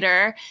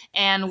firefighter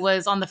and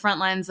was on the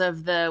front lines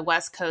of the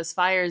West Coast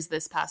fires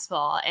this past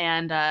fall.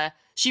 And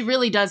she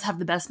really does have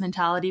the best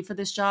mentality for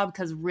this job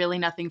because really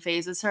nothing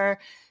phases her,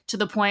 to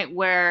the point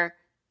where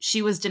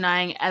she was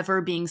denying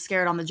ever being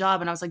scared on the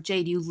job. And I was like,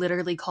 Jade, you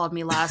literally called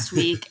me last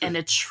week and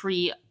a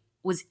tree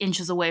was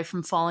inches away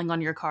from falling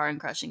on your car and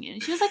crushing you.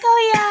 And she was like,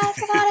 oh yeah, I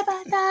forgot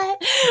about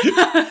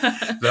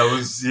that. That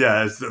was,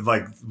 yeah, it's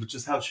like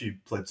just how she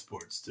played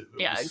sports too.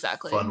 Yeah,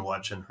 exactly. Fun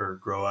watching her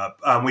grow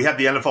up. We had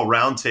the NFL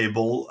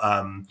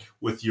Roundtable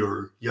with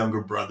your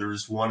younger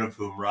brothers, one of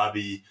whom,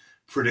 Robbie,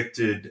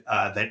 predicted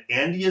that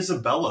Andy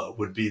Isabella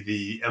would be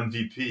the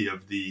MVP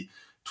of the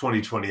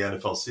 2020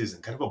 NFL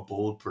season. Kind of a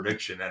bold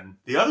prediction. And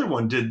the other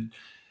one did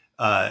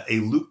a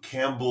Luke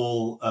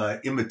Campbell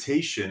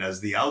imitation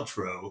as the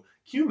outro.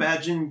 Can you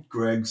imagine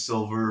Greg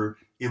Silver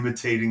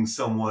imitating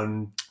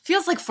someone?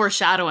 Feels like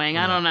foreshadowing.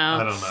 I don't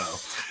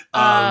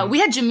know. We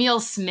had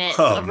Jameel Smith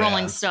of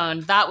Rolling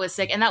Stone. That was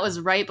sick. And that was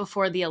right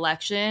before the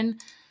election.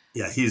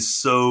 Yeah, he's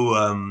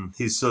so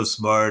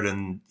smart.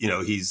 And,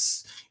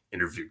 he's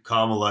interviewed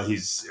Kamala.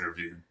 He's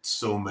interviewed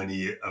so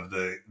many of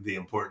the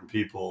important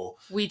people.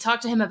 We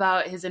talked to him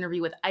about his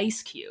interview with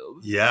Ice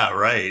Cube. Yeah,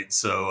 right.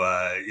 So,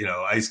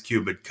 Ice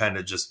Cube had kind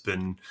of just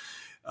been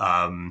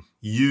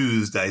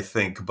used, I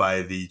think,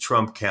 by the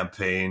Trump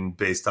campaign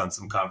based on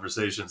some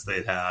conversations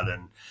they'd had.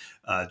 And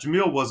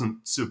Jameel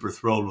wasn't super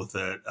thrilled with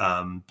it,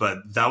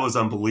 but that was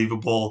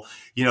unbelievable.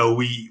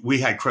 We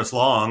had Chris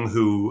Long,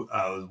 who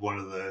was one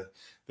of the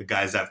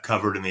guys I've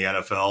covered in the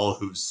NFL,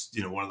 who's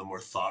one of the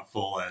more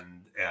thoughtful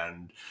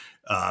and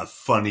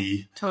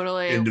funny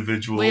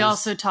individuals. We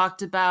also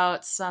talked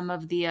about some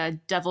of the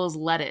Devil's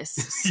Lettuce,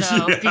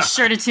 so be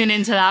sure to tune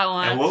into that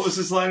one. And what was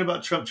his line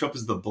about Trump? Trump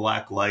is the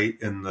black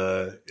light in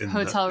the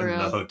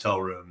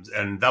hotel rooms,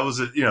 and that was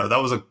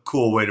a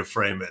cool way to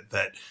frame it.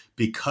 That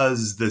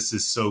because this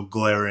is so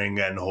glaring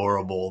and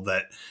horrible,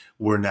 that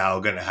we're now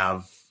going to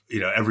have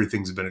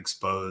everything's been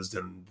exposed,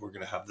 and we're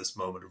going to have this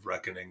moment of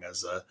reckoning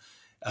as a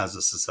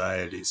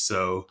society.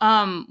 So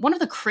one of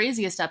the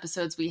craziest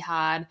episodes we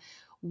had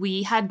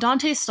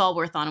Dante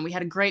Stallworth on, and we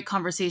had a great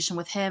conversation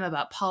with him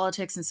about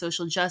politics and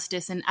social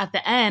justice. And at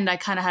the end, I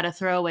kind of had a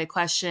throwaway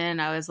question.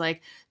 I was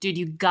like, dude,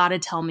 you got to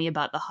tell me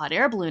about the hot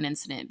air balloon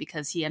incident,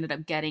 because he ended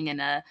up getting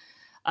in a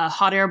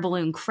hot air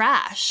balloon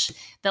crash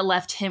that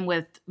left him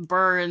with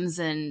burns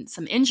and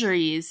some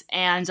injuries.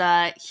 And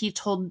he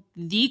told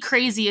the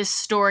craziest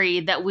story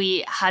that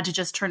we had to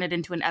just turn it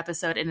into an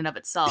episode in and of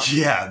itself.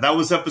 Yeah, that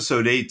was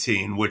episode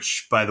 18,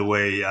 which, by the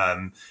way,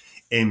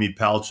 Amy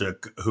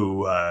Palchik,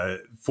 who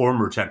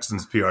former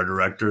Texans PR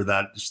director,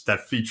 that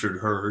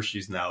featured her.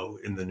 She's now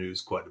in the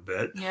news quite a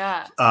bit.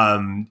 Yeah.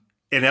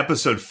 In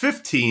episode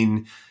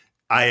 15,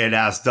 I had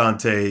asked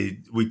Dante,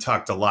 we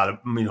talked a lot of,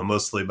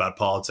 mostly about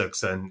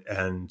politics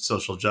and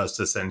social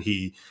justice. And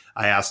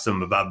I asked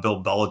him about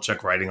Bill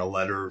Belichick writing a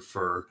letter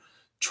for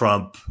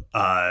Trump,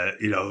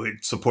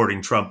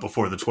 supporting Trump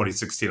before the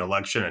 2016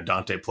 election. And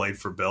Dante played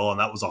for Bill. And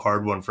that was a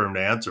hard one for him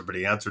to answer, but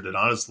he answered it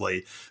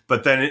honestly.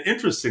 But then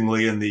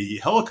interestingly, in the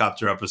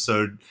helicopter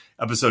episode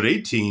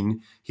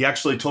 18, he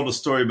actually told a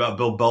story about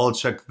Bill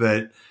Belichick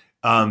that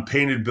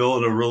painted Bill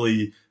in a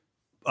really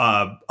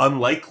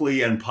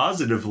unlikely and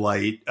positive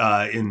light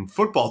in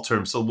football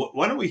terms. So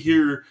why don't we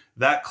hear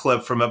that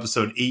clip from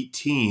episode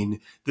 18?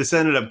 This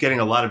ended up getting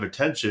a lot of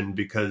attention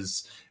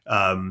because,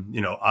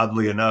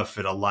 oddly enough,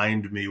 it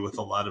aligned me with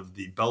a lot of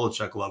the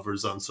Belichick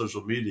lovers on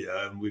social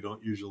media, and we're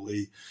not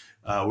usually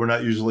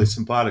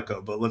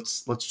simpatico. But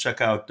let's check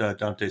out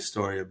Dante's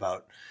story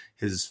about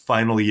his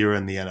final year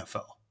in the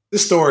NFL.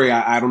 This story,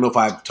 I don't know if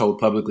I've told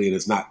publicly,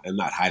 and I'm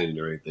not hiding it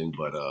or anything,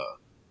 but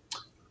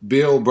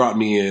Bill brought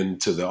me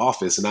into the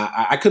office, and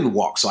I couldn't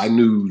walk, so I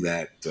knew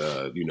that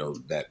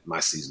that my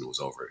season was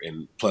over.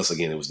 And plus,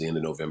 again, it was the end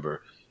of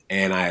November,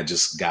 and I had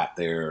just got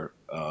there,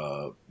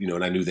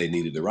 and I knew they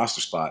needed the roster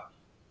spot.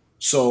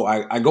 So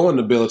I go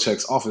into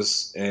Belichick's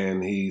office,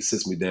 and he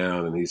sits me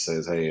down, and he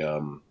says, "Hey,"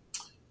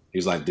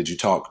 he's like, "Did you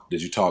talk to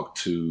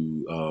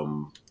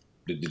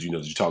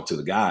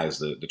the guys,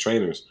 the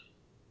trainers?"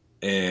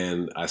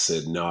 And I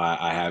said, "No,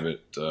 I haven't."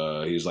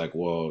 He was like,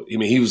 "Well,"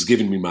 he was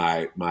giving me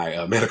my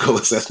medical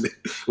assessment,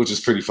 which is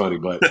pretty funny.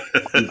 But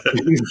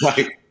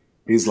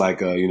he's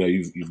like,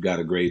 you've got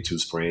a grade 2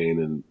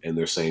 sprain, and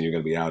they're saying you're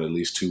going to be out at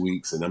least 2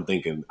 weeks. And I'm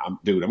thinking, I'm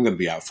going to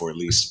be out for at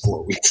least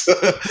 4 weeks.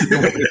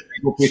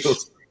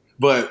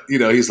 But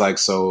he's like,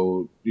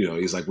 so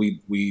he's like,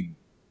 we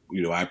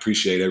I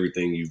appreciate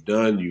everything you've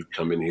done. You've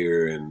come in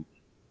here, and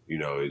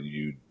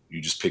you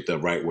just picked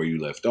up right where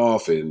you left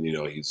off, and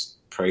he's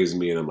praising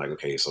me, and I'm like,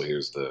 okay, so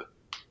here's the,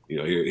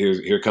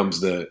 here comes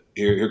the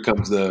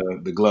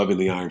glove and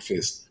the iron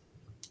fist,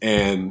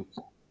 and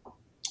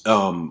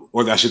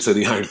or I should say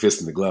the iron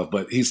fist and the glove.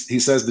 But he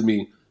says to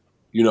me,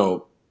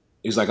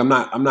 he's like, I'm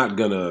not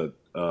gonna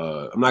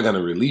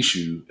release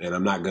you, and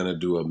I'm not gonna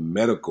do a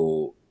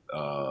medical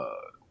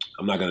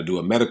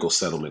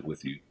settlement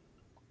with you.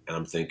 And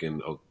I'm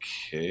thinking,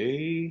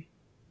 okay.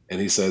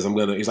 And he says, I'm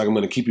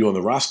gonna keep you on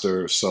the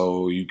roster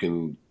so you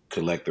can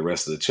collect the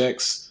rest of the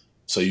checks,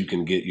 so you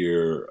can get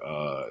your,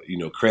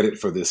 credit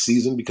for this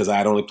season, because I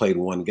had only played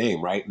one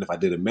game, right? And if I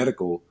did a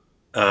medical,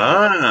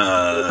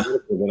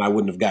 Then I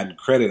wouldn't have gotten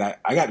credit.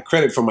 I got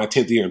credit for my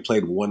 10th year and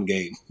played one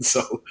game.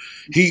 So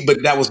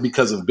but that was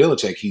because of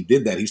Belichick. He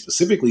did that. He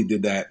specifically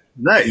did that.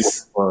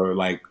 Nice.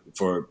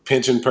 For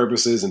pension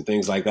purposes and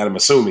things like that, I'm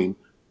assuming,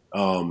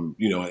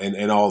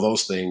 and all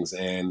those things.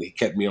 And he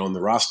kept me on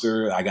the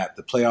roster. I got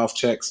the playoff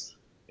checks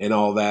and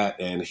all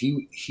that. And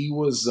he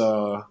was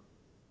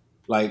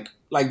like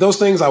those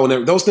things I will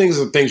never. Those things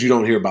are things you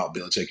don't hear about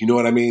Belichick. You know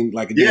what I mean?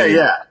 Like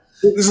yeah.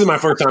 This is my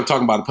first time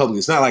talking about it publicly.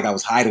 It's not like I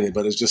was hiding it,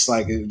 but it's just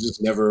like it was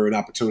just never an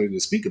opportunity to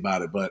speak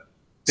about it. But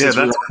yeah,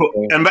 that's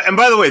cool. And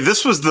by the way,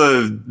 this was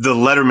the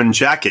Letterman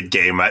jacket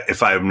game,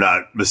 if I'm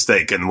not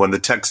mistaken. When the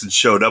Texans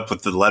showed up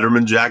with the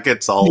Letterman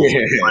jackets, all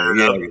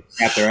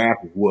got their ass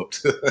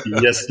whooped.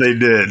 Yes, they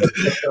did.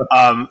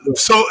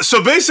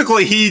 So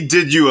basically, he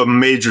did you a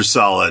major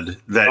solid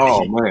that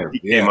he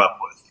came up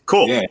with.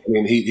 Cool. Yeah, I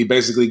mean, he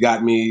basically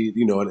got me,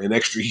 an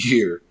extra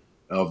year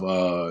of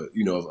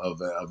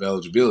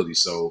eligibility.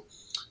 So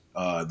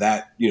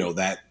that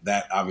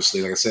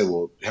obviously, like I said,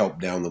 will help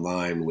down the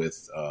line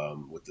with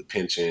the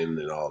pension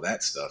and all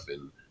that stuff.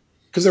 And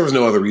because there was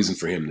no other reason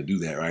for him to do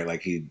that, right?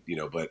 Like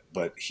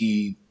but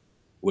he,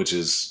 which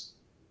is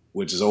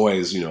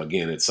always,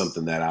 again, it's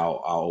something that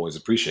I'll always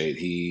appreciate.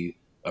 He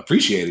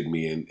appreciated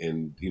me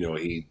and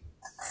he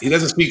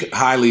doesn't speak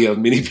highly of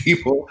many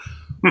people,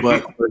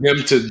 but for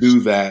him to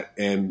do that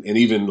and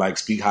even like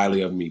speak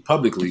highly of me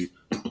publicly,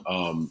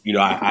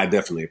 I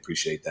definitely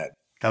appreciate that.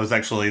 That was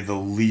actually the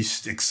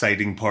least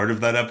exciting part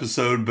of that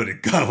episode, but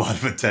it got a lot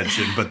of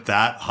attention. But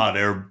that hot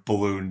air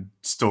balloon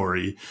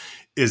story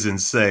is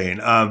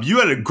insane. You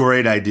had a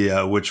great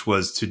idea, which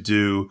was to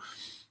do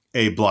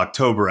a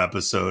Blocktober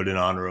episode in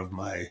honor of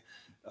my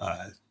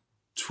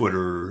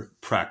Twitter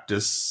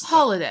practice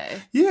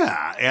holiday.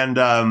 Yeah. And,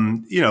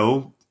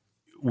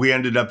 we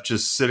ended up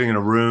just sitting in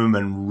a room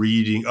and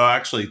reading. Oh,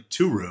 actually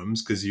 2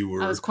 rooms because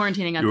I was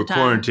quarantining at the time.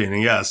 You were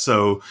quarantining, yeah.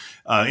 So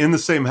in the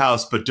same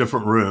house but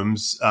different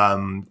rooms,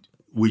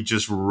 we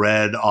just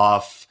read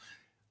off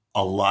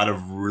a lot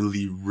of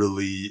really,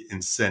 really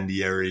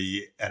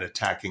incendiary and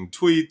attacking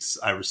tweets.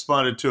 I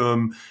responded to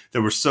them.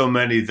 There were so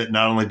many that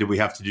not only did we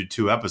have to do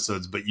 2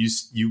 episodes, but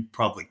you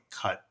probably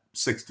cut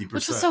 60%.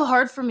 Which is so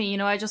hard for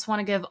me. I just want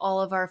to give all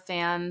of our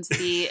fans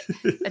the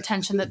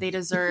attention that they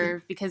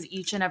deserve because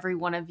each and every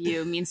one of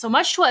you means so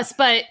much to us.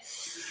 But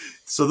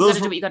so those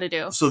do what you got to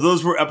do. So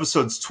those were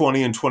episodes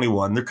 20 and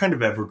 21. They're kind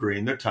of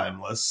evergreen. They're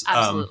timeless.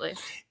 Absolutely.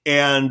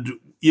 And,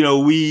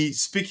 we,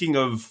 speaking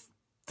of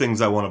things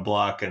I want to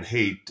block and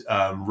hate,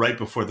 right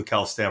before the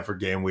Cal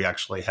Stanford game, we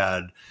actually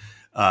had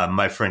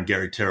my friend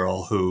Gary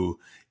Terrell, who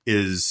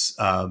is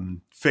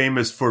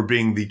famous for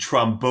being the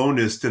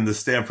trombonist in the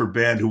Stanford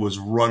band who was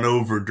run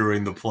over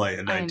during the play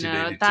in 1982.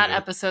 I know. That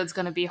episode's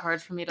going to be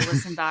hard for me to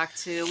listen back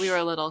to. We were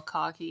a little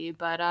cocky,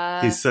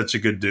 but... He's such a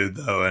good dude,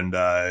 though.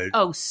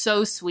 And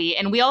so sweet.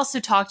 And we also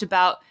talked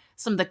about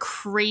some of the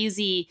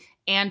crazy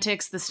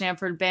antics the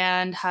Stanford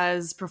band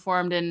has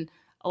performed and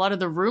a lot of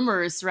the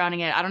rumors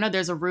surrounding it. I don't know.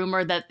 There's a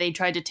rumor that they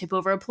tried to tip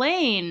over a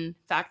plane.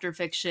 Fact or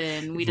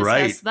fiction. We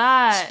discussed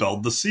that.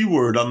 Spelled the C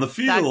word on the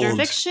field. Fact or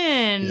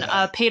fiction.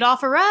 Yeah. Paid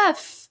off a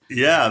ref.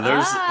 Yeah,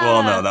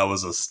 well, no, that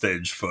was a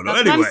stage photo.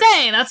 That's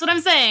what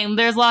I'm saying.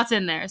 There's lots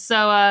in there.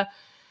 So,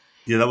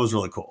 yeah, that was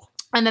really cool.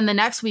 And then the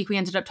next week we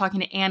ended up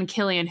talking to Ann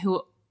Killian,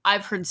 who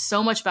I've heard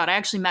so much about. I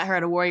actually met her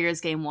at a Warriors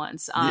game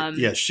once.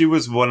 Yeah, she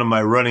was one of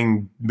my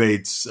running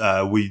mates.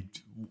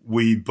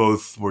 We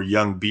both were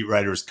young beat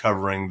writers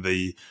covering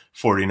the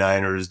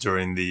 49ers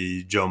during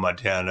the Joe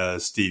Montana,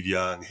 Steve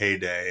Young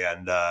heyday.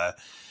 And,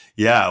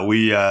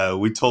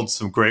 we told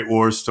some great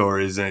war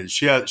stories. And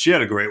she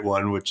had a great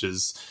one, which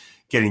is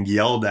getting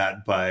yelled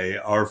at by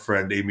our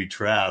friend Amy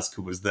Trask,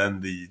 who was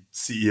then the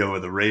CEO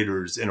of the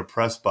Raiders, in a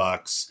press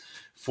box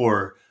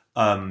for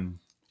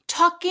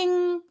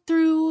talking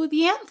through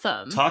the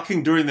anthem.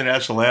 Talking during the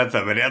national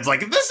anthem. And Anne's like,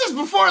 this is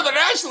before the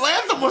national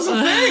anthem was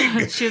a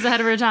thing. She was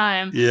ahead of her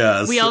time.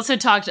 Yes. We also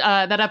talked,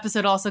 that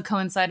episode also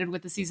coincided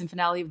with the season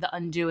finale of The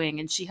Undoing,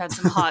 and she had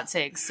some hot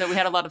takes. So we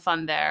had a lot of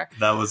fun there.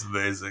 That was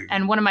amazing.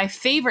 And one of my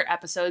favorite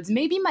episodes,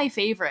 maybe my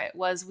favorite,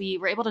 was we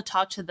were able to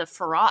talk to the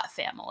Farrat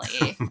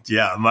family.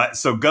 Yeah.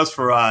 So Gus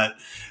Farrat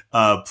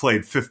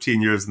played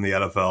 15 years in the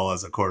NFL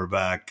as a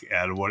quarterback,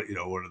 and one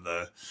of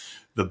the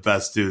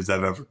best dudes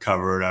I've ever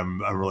covered. I'm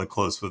really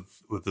close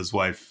with his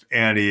wife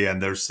Annie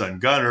and their son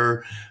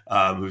Gunnar,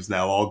 who's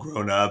now all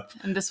grown up.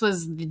 And this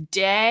was the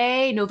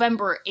day,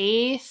 November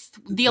 8th.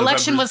 The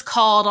election was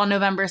called on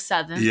November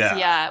 7th.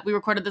 Yeah. We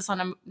recorded this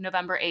on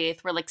November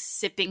 8th. We're like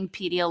sipping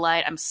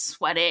Pedialyte. I'm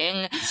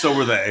sweating. So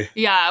were they.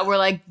 Yeah, we're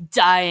like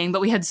dying,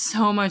 but we had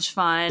so much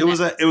fun.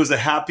 It was a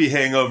happy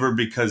hangover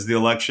because the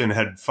election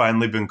had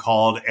finally been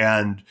called.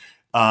 And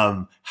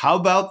how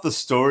about the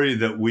story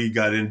that we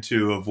got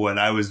into of when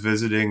I was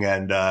visiting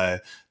and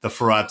the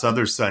Farrat's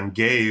other son,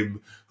 Gabe,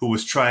 who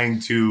was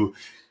trying to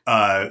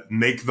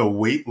make the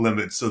weight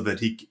limit so that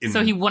he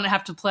wouldn't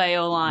have to play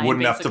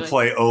O-line. Have to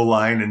play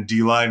O-line and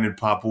D-line and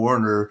Pop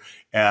Warner.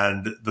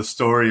 And the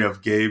story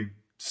of Gabe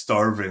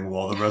starving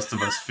while the rest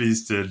of us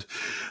feasted.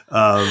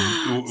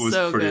 Was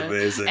so pretty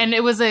amazing. And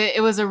it was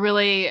a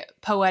really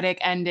poetic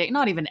ending,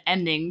 not even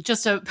ending,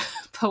 just a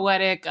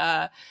poetic,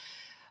 I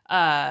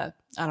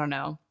don't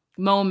know,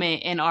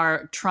 moment in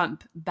our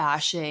Trump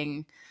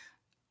bashing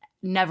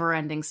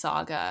never-ending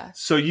saga.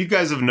 So you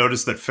guys have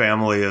noticed that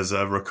family is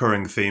a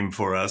recurring theme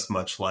for us,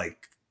 much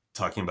like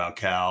talking about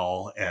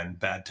Cal and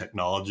bad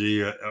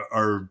technology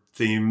are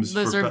themes.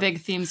 Those are big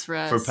themes for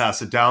us. For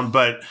Pass It Down.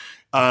 But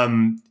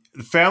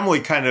family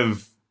kind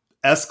of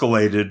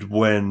escalated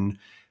when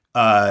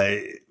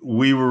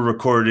we were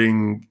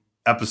recording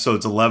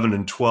episodes 11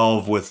 and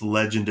 12 with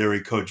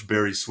legendary coach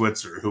Barry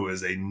Switzer, who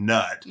is a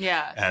nut.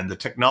 Yeah. And the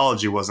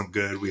technology wasn't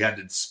good. We had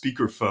to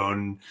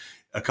speakerphone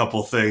a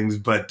couple things,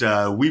 but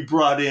we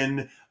brought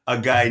in a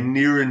guy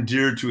near and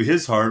dear to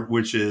his heart,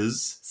 which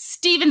is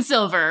Steven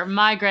Silver,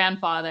 my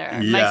grandfather,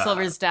 Mike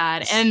Silver's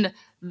dad. And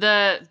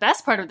the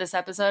best part of this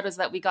episode is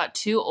that we got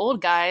two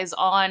old guys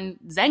on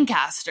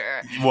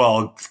Zencastr.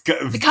 Well,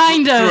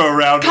 kind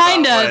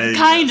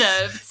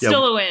of,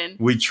 still a win.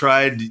 We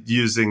tried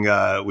using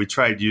an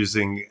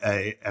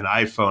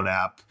iPhone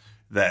app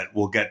that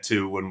we'll get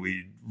to when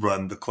we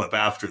run the clip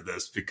after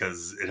this,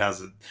 because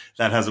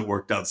that hasn't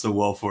worked out so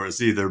well for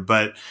us either.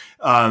 But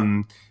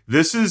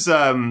this is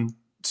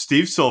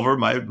Steve Silver,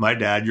 my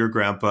dad, your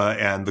grandpa,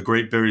 and the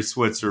great Barry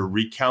Switzer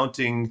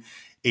recounting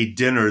a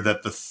dinner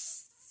that the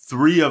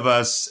three of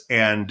us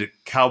and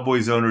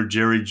Cowboys owner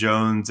Jerry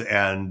Jones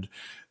and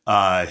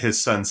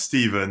his son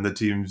Steven, the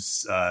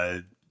team's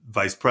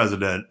vice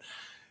president,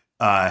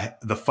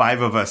 the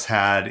five of us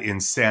had in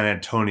San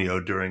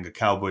Antonio during a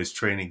Cowboys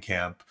training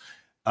camp.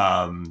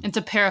 And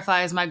to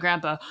paraphrase my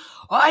grandpa,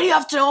 why do you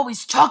have to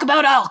always talk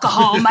about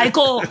alcohol,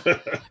 Michael?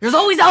 There's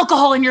always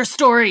alcohol in your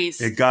stories.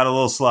 It got a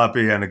little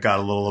sloppy and it got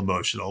a little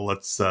emotional.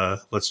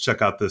 Let's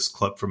check out this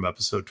clip from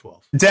episode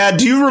 12. Dad,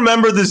 do you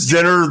remember this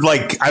dinner?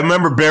 Like, I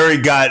remember Barry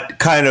got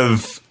kind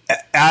of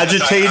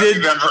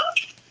agitated.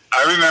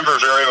 I remember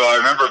very well. I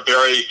remember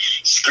Barry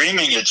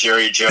screaming at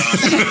Jerry Jones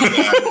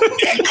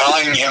and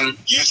calling him,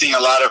 using a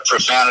lot of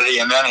profanity,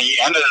 and then he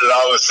ended it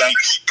all with saying,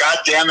 "God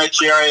damn it,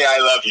 Jerry, I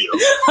love you."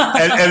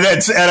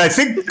 and I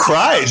think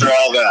cried. After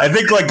all that. I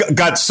think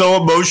got so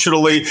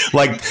emotionally,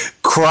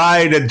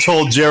 cried and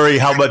told Jerry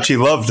how much he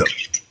loved him.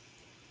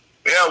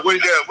 Yeah, we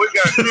got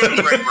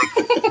a great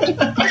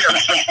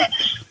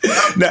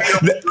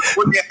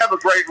when you have a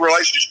great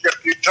relationship,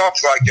 you talk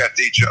like that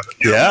to each other.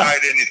 You don't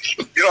hide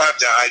anything. You don't have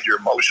to hide your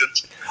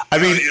emotions. I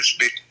mean,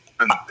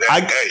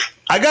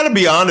 I got to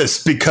be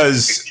honest,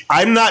 because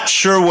I'm not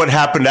sure what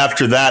happened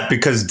after that,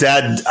 because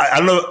Dad, I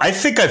don't know, I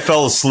think I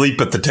fell asleep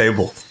at the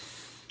table.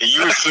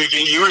 You were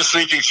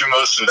sleeping through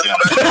most of the dinner.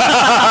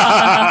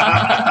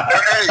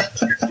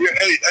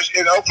 Hey,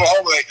 in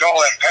Oklahoma, they call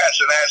that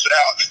passing ass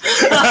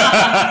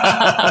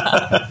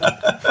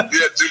out.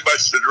 You had too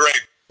much to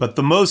drink. But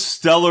the most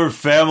stellar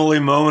family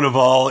moment of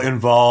all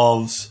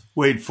involves,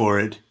 wait for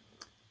it,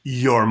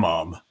 your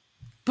mom.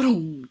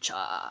 Boom,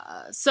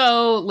 cha.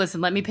 So,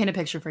 listen, let me paint a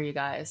picture for you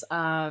guys.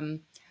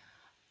 I'm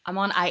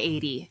on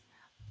I-80.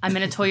 I'm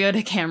in a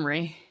Toyota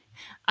Camry.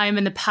 I'm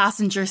in the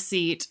passenger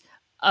seat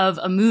of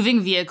a moving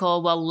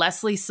vehicle while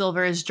Leslie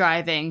Silver is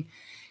driving,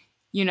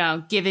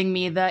 giving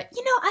me the,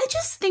 I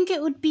just think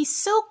it would be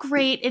so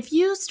great if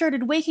you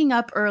started waking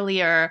up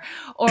earlier,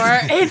 or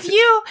if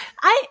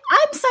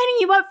I'm signing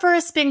you up for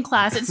a spin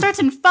class. It starts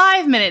in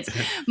 5 minutes.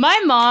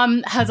 My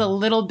mom has a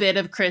little bit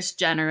of Kris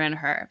Jenner in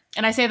her,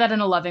 and I say that in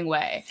a loving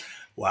way.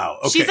 Wow.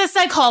 Okay. She's a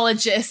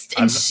psychologist,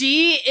 and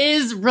she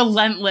is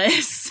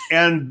relentless.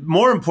 And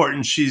more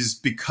important,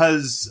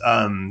 because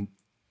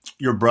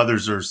your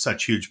brothers are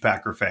such huge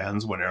Packer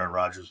fans. When Aaron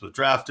Rodgers was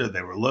drafted,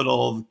 they were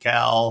little.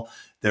 Cal,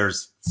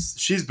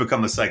 she's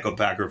become a psycho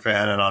Packer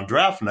fan. And on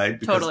draft night,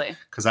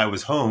 because I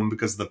was home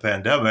because of the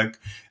pandemic,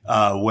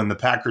 when the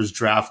Packers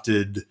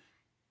drafted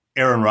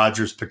Aaron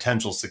Rodgers'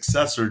 potential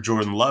successor,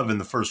 Jordan Love, in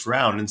the first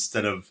round,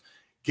 instead of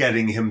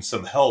getting him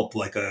some help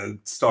like a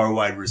star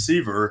wide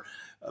receiver,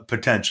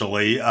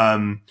 potentially,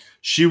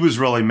 she was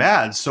really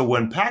mad. So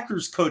when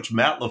Packers coach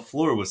Matt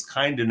LaFleur was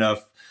kind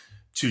enough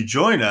to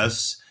join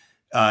us,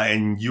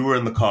 and you were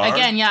in the car.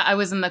 Again, yeah, I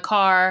was in the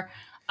car.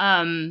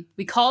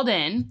 We called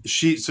in.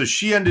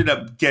 She ended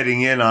up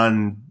getting in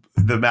on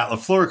the Matt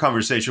LaFleur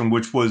conversation,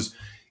 which was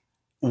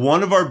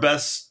one of our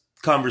best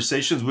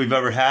conversations we've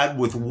ever had,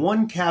 with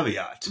one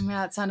caveat.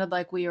 Yeah, it sounded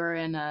like we were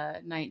in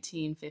a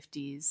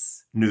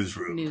 1950s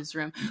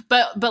newsroom.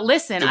 But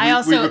listen,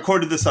 we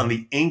recorded this on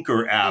the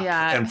Anchor app,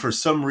 and for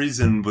some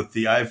reason with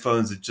the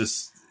iPhones, it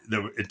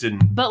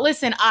didn't. But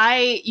listen,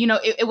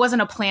 it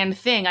wasn't a planned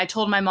thing. I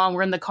told my mom,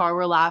 we're in the car,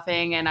 we're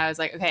laughing, and I was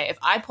like, okay, if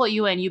I pull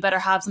you in, you better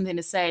have something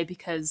to say,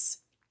 because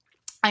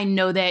I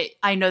know that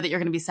you're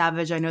going to be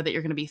savage. I know that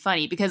you're going to be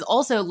funny. Because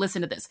also,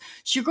 listen to this.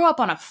 She grew up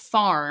on a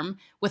farm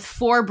with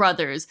 4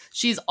 brothers.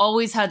 She's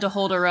always had to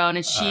hold her own,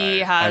 and she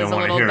has a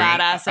little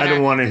badass. I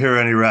don't want to hear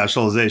any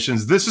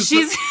rationalizations.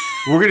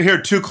 We're going to hear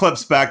 2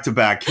 clips back to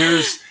back.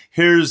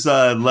 Here's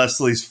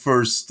Leslie's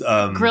first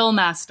Grill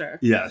Master.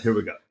 Yeah, here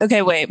we go.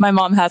 Okay, wait. My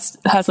mom has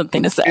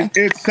something to say.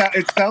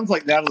 It sounds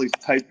like Natalie's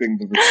typing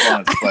the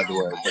response, by the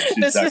way. But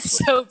this is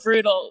so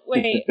brutal.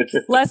 Wait,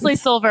 Leslie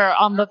Silver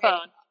on the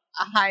phone.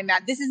 Hi,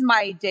 Matt. This is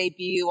my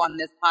debut on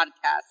this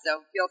podcast,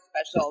 so it feels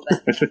special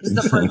that this is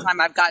the first time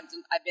I've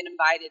been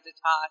invited to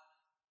talk.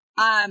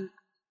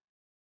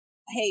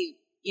 Hey,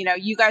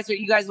 you guys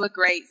look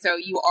great, so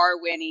you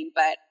are winning,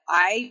 but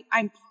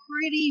I'm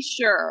pretty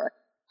sure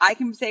I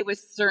can say with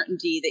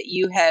certainty that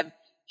you have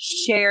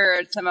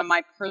shared some of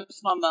my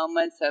personal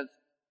moments of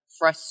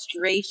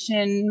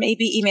frustration,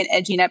 maybe even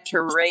edging up to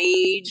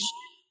rage,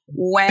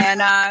 when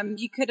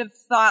you could have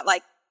thought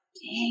like,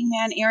 dang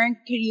man, Aaron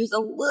could use a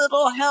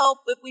little help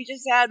if we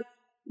just had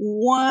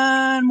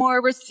one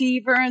more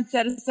receiver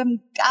instead of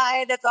some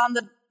guy that's on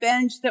the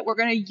bench that we're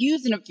going to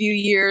use in a few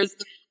years.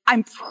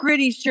 I'm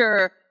pretty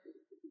sure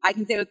I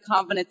can say with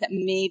confidence that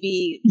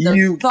maybe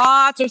those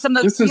thoughts or some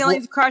of those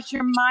feelings cross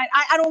your mind.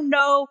 I don't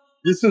know.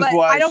 This is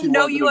why I don't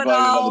know you at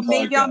all.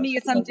 Maybe I'll meet you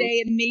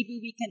someday, and maybe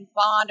we can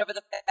bond over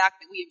the fact that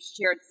we have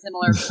shared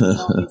similar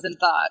feelings and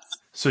thoughts.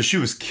 So she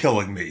was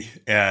killing me,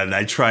 and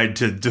I tried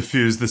to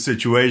diffuse the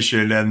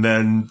situation, and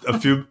then a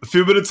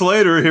few minutes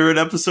later, here in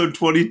episode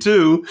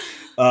 22,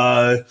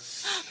 the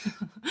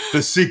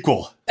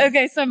sequel.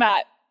 Okay, so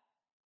Matt,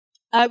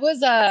 I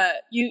was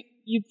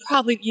you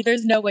probably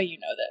there's no way you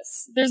know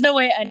this. There's no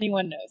way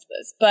anyone knows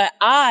this, but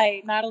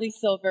Natalie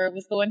Silver,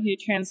 was the one who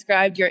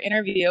transcribed your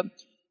interview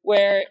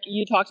where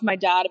you talked to my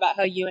dad about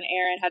how you and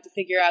Aaron had to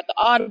figure out the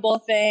Audible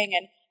thing.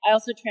 And I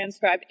also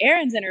transcribed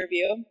Aaron's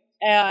interview.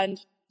 And,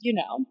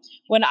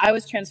 when I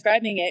was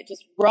transcribing it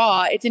just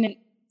raw, it didn't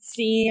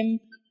seem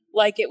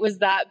like it was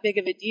that big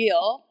of a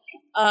deal.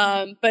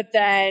 But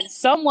then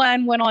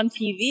someone went on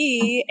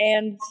TV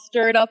and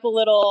stirred up a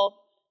little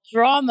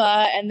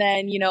drama. And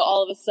then,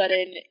 all of a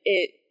sudden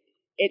it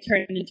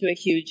turned into a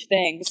huge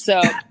thing.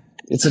 So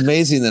it's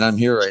amazing that I'm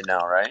here right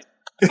now, right?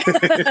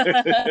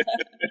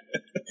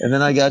 And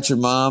then I got your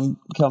mom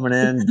coming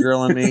in,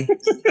 grilling me.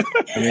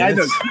 I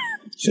know.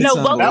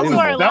 Welcome to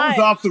our lives. That was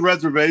off the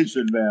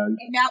reservation, man.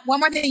 Hey, Matt, one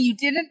more thing. You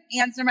didn't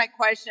answer my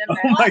question. Oh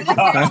my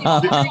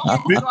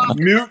God.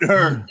 Mute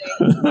her.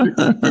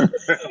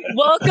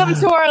 Welcome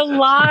to our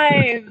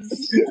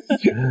lives.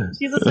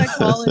 She's a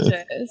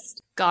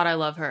psychologist. God, I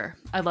love her.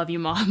 I love you,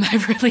 Mom. I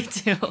really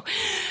do.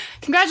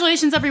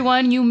 Congratulations,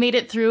 everyone. You made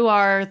it through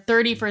our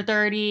 30 for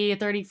 30,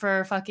 30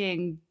 for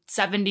fucking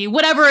 70,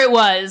 whatever it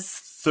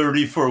was.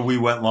 30 for We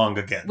Went Long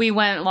Again. We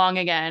went long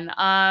again.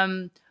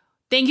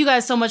 Thank you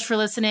guys so much for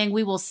listening.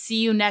 We will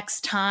see you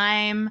next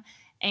time.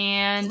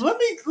 And let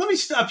me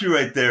stop you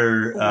right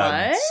there,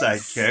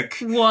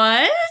 sidekick.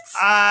 What?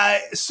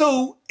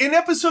 So in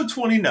episode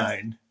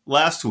 29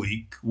 last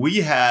week,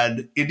 we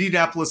had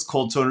Indianapolis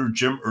Colts owner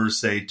Jim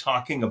Irsay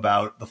talking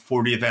about the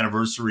 40th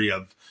anniversary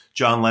of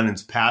John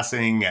Lennon's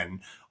passing and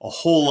a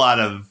whole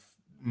lot of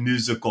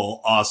musical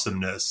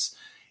awesomeness.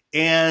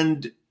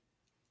 And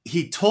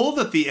he told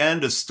at the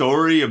end a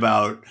story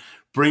about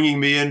bringing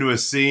me into a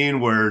scene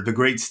where the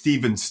great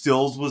Stephen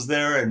Stills was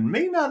there and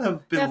may not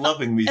have been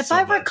loving me so much. If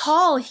I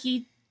recall,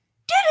 he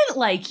didn't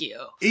like you.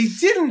 He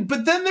didn't,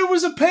 but then there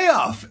was a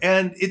payoff.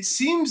 And it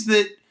seems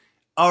that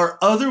our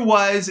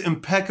otherwise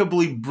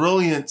impeccably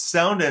brilliant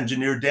sound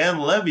engineer, Dan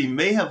Levy,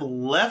 may have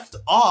left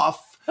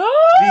off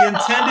the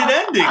intended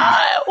ending.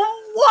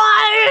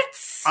 What?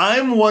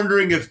 I'm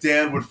wondering if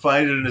Dan would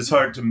find it in his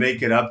heart to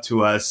make it up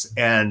to us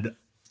and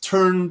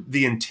turn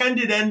the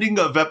intended ending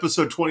of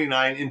episode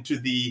 29 into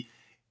the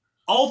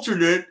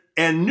alternate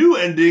and new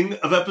ending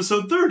of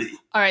episode 30.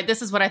 All right,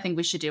 this is what I think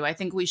we should do. I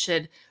think we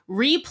should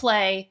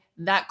replay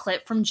that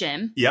clip from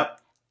Jim. Yep.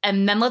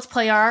 And then let's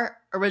play our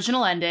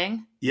original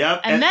ending.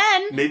 Yep. And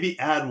then maybe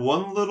add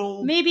one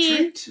little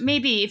treat.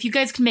 Maybe if you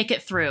guys can make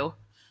it through.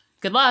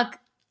 Good luck.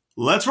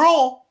 Let's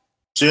roll.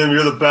 Jim,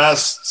 you're the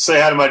best. Say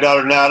hi to my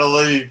daughter,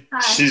 Natalie.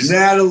 Hi. She's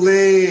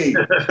Natalie.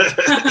 Keep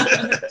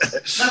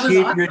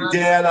awesome. your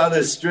dad on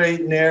the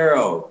straight and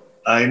narrow.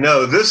 I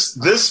know. This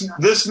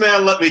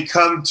man let me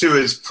come to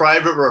his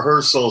private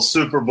rehearsal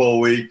Super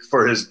Bowl week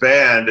for his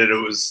band, and it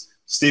was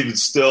Stephen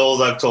Stills.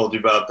 I've told you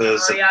about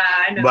this. Oh, yeah,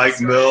 I know. Mike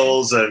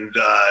Mills and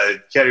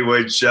Kenny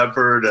Wade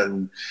Shepherd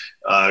and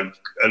an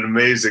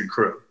amazing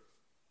crew.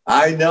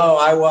 I know.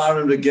 I want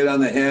him to get on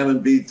the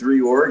Hammond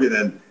B3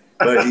 organ,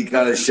 but he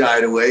kind of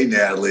shied away,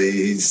 Natalie.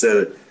 He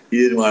said he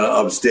didn't want to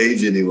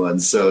upstage anyone,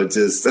 so it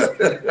just.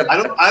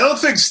 I don't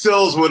think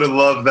Stills would have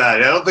loved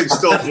that. I don't think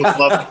Stills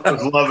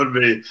was loving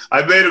me.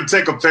 I made him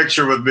take a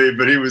picture with me,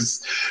 but he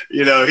was,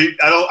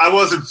 I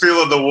wasn't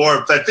feeling the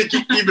warmth. I think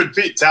even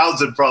Pete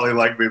Townsend probably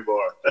liked me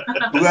more.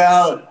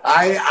 Well,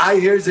 I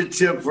here's a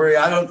tip for you.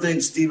 I don't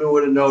think Steven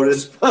would have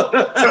noticed.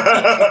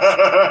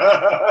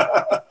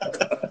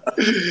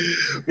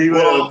 He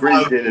would have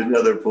appreciated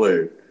another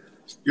player.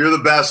 You're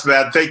the best,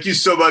 man. Thank you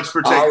so much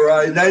for taking. All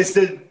right, nice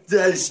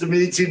to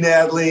meet you,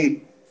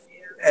 Natalie.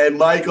 And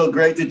Michael,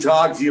 great to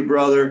talk to you,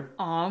 brother.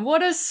 Aw,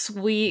 what a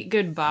sweet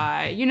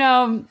goodbye.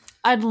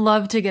 I'd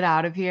love to get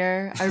out of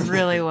here. I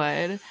really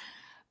would.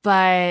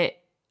 But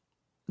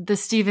the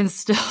Stephen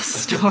Stills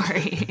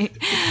story.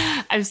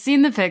 I've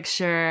seen the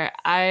picture.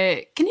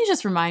 Can you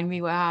just remind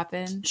me what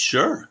happened?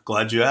 Sure.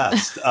 Glad you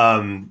asked.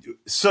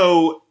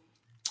 So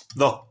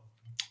the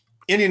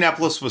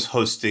Indianapolis was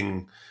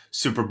hosting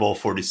Super Bowl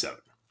 47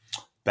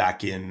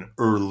 back in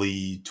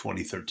early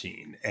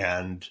 2013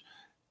 and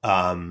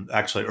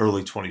actually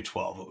early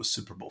 2012. It was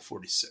Super Bowl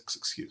 46,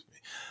 excuse me.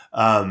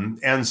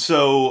 And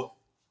so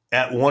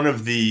at one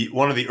of the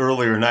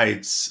earlier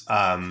nights,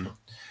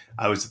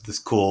 I was at this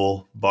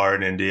cool bar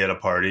in Indy at a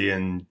party,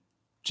 and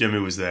Jimmy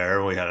was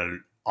there. We had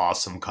an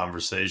awesome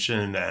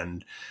conversation,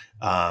 and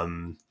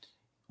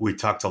we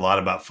talked a lot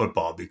about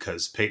football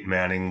because Peyton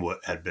Manning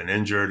had been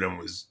injured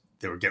and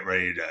they were getting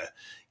ready to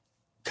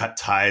cut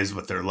ties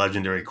with their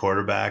legendary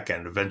quarterback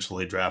and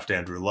eventually draft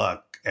Andrew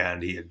Luck.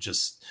 And he had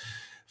just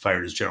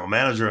fired his general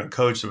manager and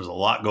coach. There was a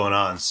lot going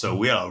on. So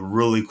we had a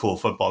really cool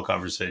football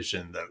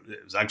conversation that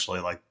it was actually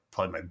like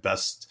probably my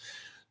best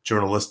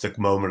journalistic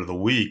moment of the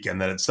week.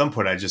 And then at some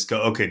point I just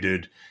go, okay,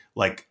 dude,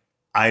 like,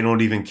 I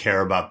don't even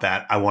care about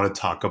that. I want to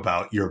talk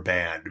about your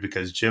band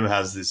because Jim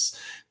has this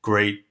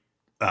great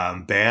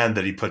band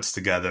that he puts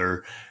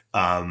together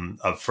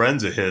of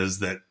friends of his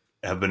that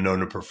have been known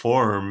to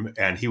perform.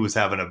 And he was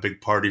having a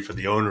big party for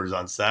the owners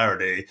on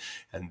Saturday.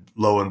 And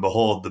lo and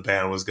behold, the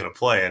band was going to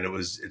play. And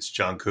it's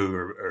John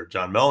Cougar or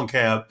John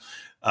Mellencamp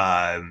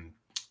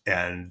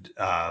and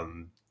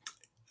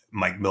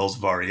Mike Mills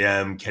of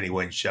R.E.M., Kenny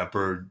Wayne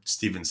Shepherd,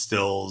 Stephen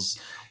Stills.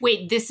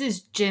 Wait, this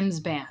is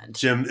Jim's band?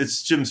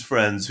 It's Jim's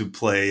friends who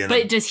play.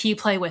 But does he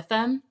play with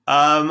them?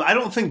 I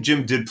don't think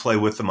Jim did play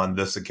with them on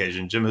this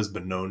occasion. Jim has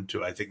been known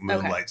to, I think,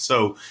 moonlight. Okay.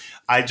 So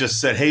I just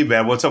said, hey,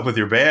 man, what's up with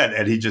your band?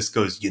 And he just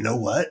goes, you know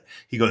what?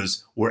 He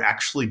goes, we're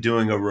actually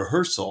doing a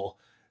rehearsal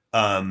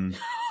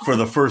for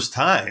the first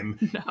time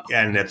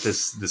and at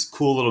this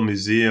cool little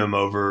museum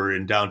over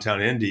in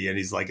downtown Indy. And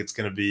he's like, it's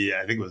going to be,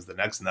 I think it was the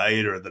next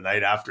night or the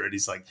night after it.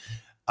 He's like,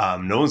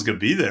 no one's going to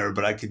be there,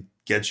 but I could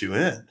get you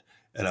in.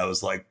 And I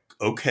was like,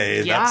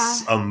 okay,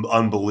 that's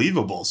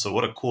unbelievable. So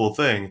what a cool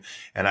thing.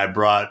 And I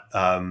brought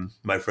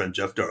my friend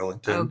Jeff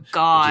Darlington, which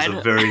is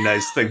a very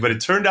nice thing. But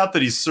it turned out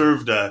that he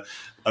served a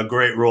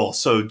great role.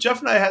 So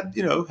Jeff and I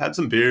had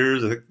some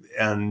beers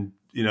and,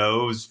 it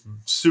was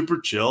super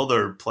chill.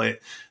 They're playing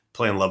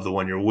Love the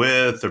One You're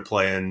With. They're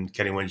playing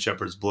Kenny Wayne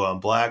Shepherd's Blue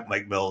on Black.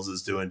 Mike Mills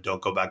is doing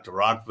Don't Go Back to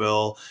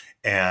Rockville.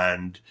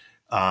 And,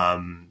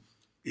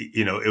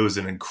 it was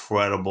an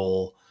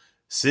incredible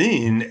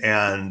scene.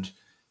 And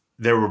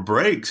there were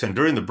breaks. And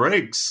during the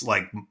breaks,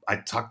 like I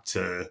talked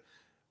to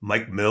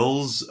Mike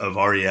Mills of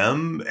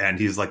R.E.M. and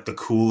he's like the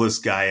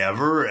coolest guy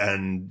ever.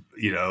 And,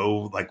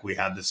 like we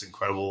had this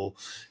incredible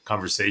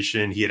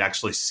conversation. He had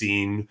actually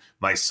seen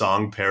my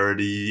song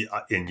parody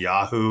in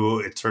Yahoo,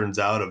 it turns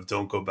out, of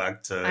Don't Go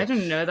Back to I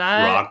didn't know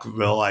that.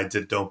 Rockville. I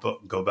did Don't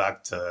Go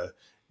Back to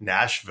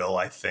Nashville,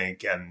 I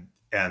think.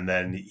 And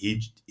then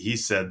he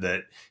said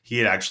that he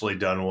had actually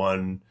done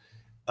one,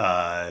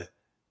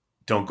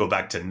 Don't Go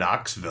Back to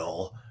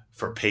Knoxville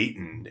for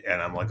Peyton.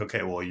 And I'm like,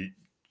 okay, well,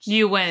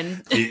 you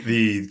win.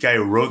 The guy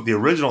who wrote the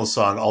original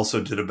song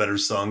also did a better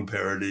song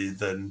parody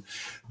than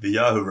the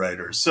Yahoo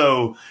writer.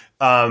 So,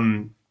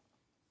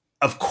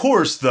 of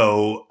course,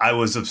 though, I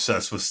was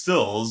obsessed with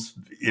Stills,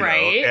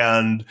 right.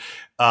 And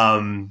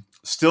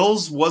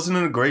Stills wasn't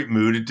in a great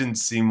mood. It didn't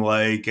seem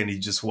like, and he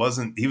just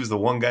wasn't. He was the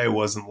one guy who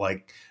wasn't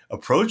like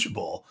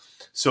approachable.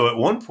 So at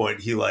one point,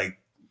 he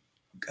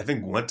I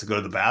think went to go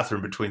to the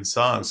bathroom between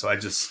songs. So I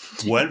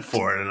just went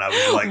for it. And I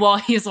was like, while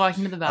he's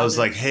walking to the bathroom, I was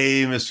like,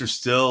 hey, Mr.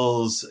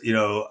 Stills,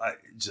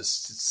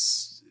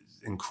 it's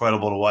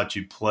incredible to watch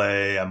you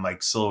play. I'm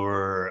Mike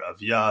Silver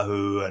of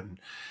Yahoo. And,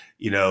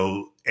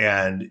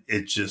 and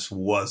it just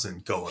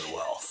wasn't going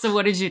well. So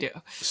what did you do?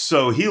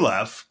 So he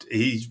left.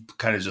 He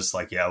kind of just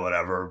like, yeah,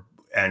 whatever.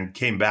 And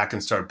came back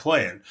and started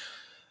playing.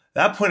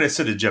 At that point, I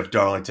said to Jeff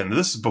Darlington,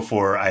 this is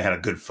before I had a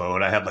good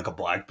phone. I had like a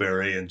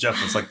BlackBerry, and Jeff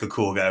was like the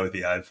cool guy with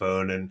the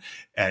iPhone,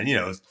 and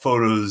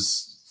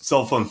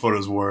cell phone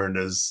photos weren't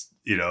as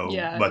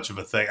much of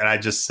a thing. And I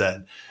just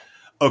said,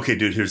 okay,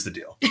 dude, here's the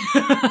deal.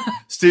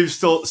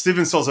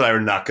 Stephen Stills and I are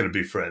not going to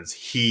be friends.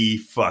 He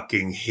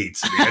fucking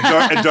hates me.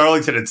 And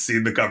Darlington had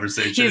seen the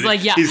conversation. He's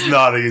like, yeah. He's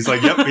nodding. He's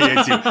like, yep, he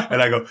hates you.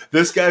 And I go,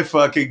 this guy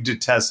fucking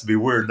detests me.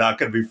 We're not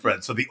going to be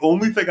friends. So the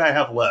only thing I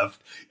have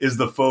left is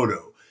the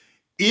photo.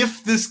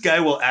 If this guy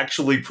will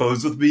actually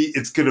pose with me,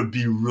 it's going to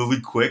be really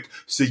quick.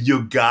 So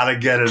you got to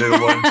get it in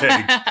one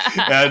take.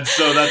 And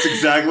so that's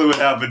exactly what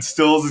happened.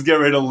 Stills is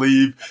getting ready to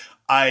leave.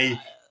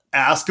 I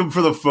ask him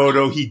for the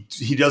photo. He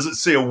doesn't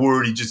say a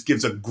word. He just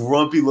gives a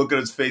grumpy look at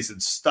his face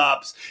and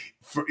stops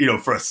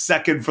for a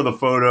second for the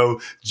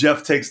photo.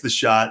 Jeff takes the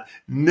shot,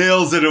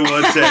 nails it in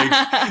one take,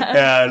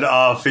 and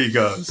off he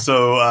goes.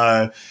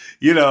 So,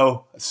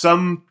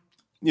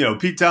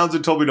 Pete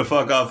Townsend told me to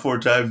fuck off 4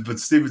 times, but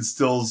Stephen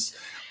Stills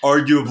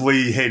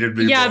arguably hated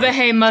me. Yeah, more. But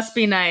hey, must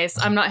be nice.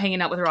 I'm not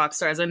hanging out with rock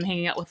stars. I'm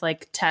hanging out with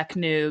like tech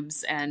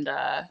noobs and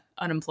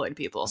unemployed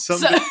people.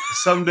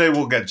 Someday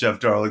we'll get Jeff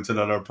Darlington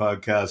on our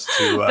podcast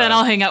to. Then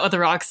I'll hang out with a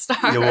rock star.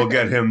 Yeah, we'll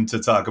get him to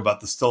talk about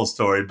the Still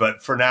story.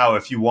 But for now,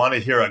 if you want to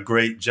hear a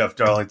great Jeff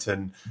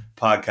Darlington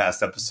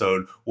podcast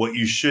episode, what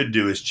you should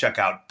do is check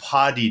out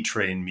Poddy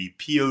Train Me,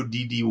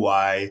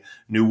 Poddy,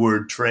 new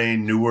word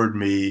train, new word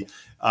me.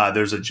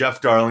 There's a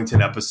Jeff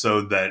Darlington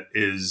episode that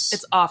is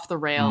it's off the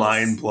rails,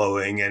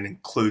 mind-blowing, and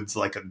includes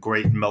like a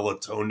great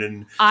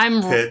melatonin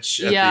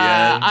pitch at the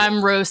end.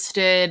 I'm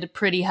roasted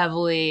pretty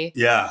heavily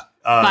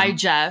by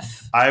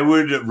Jeff. I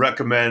would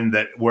recommend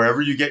that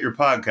wherever you get your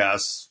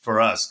podcasts, for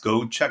us,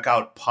 go check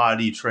out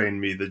Poddy Train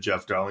Me, the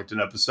Jeff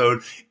Darlington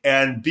episode,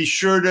 and be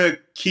sure to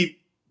keep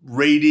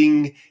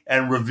rating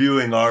and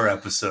reviewing our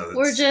episodes.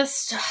 We're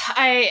just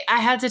I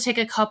had to take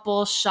a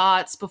couple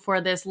shots before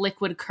this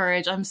liquid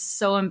courage. I'm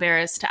so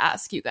embarrassed to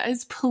ask you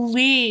guys,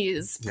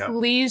 please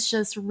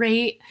just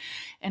rate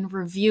and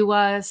review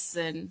us.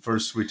 And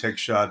first we take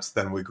shots,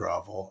 then we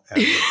grovel,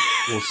 and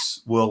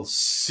we'll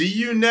see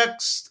you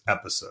next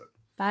episode.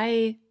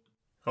 Bye.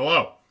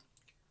 Hello,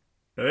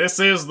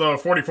 this is the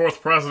 44th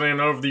president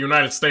of the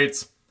United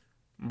States,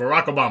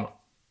 Barack Obama.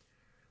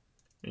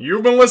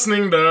 You've been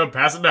listening to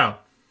Pass It Down.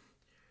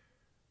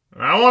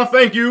 I want to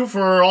thank you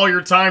for all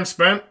your time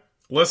spent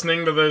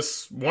listening to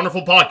this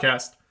wonderful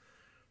podcast.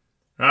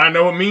 I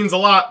know it means a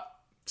lot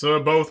to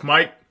both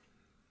Mike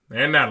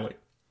and Natalie.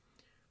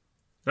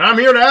 I'm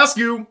here to ask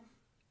you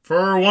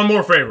for one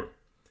more favor.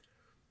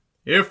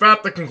 If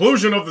at the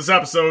conclusion of this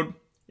episode,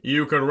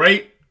 you could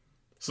rate,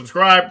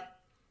 subscribe,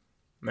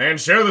 and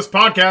share this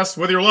podcast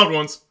with your loved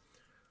ones,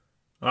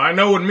 I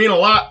know it would mean a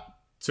lot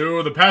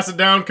to the Pass It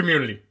Down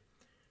community.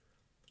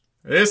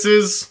 This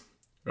is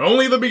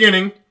only the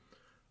beginning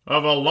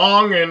of a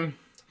long and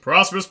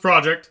prosperous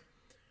project,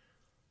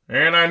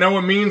 and I know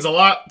it means a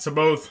lot to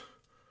both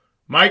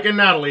Mike and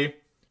Natalie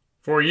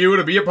for you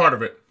to be a part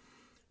of it.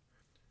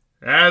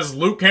 As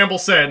Luke Campbell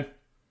said,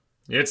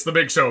 it's the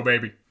big show,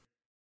 baby.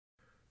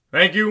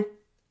 Thank you,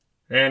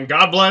 and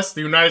God bless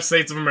the United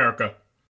States of America.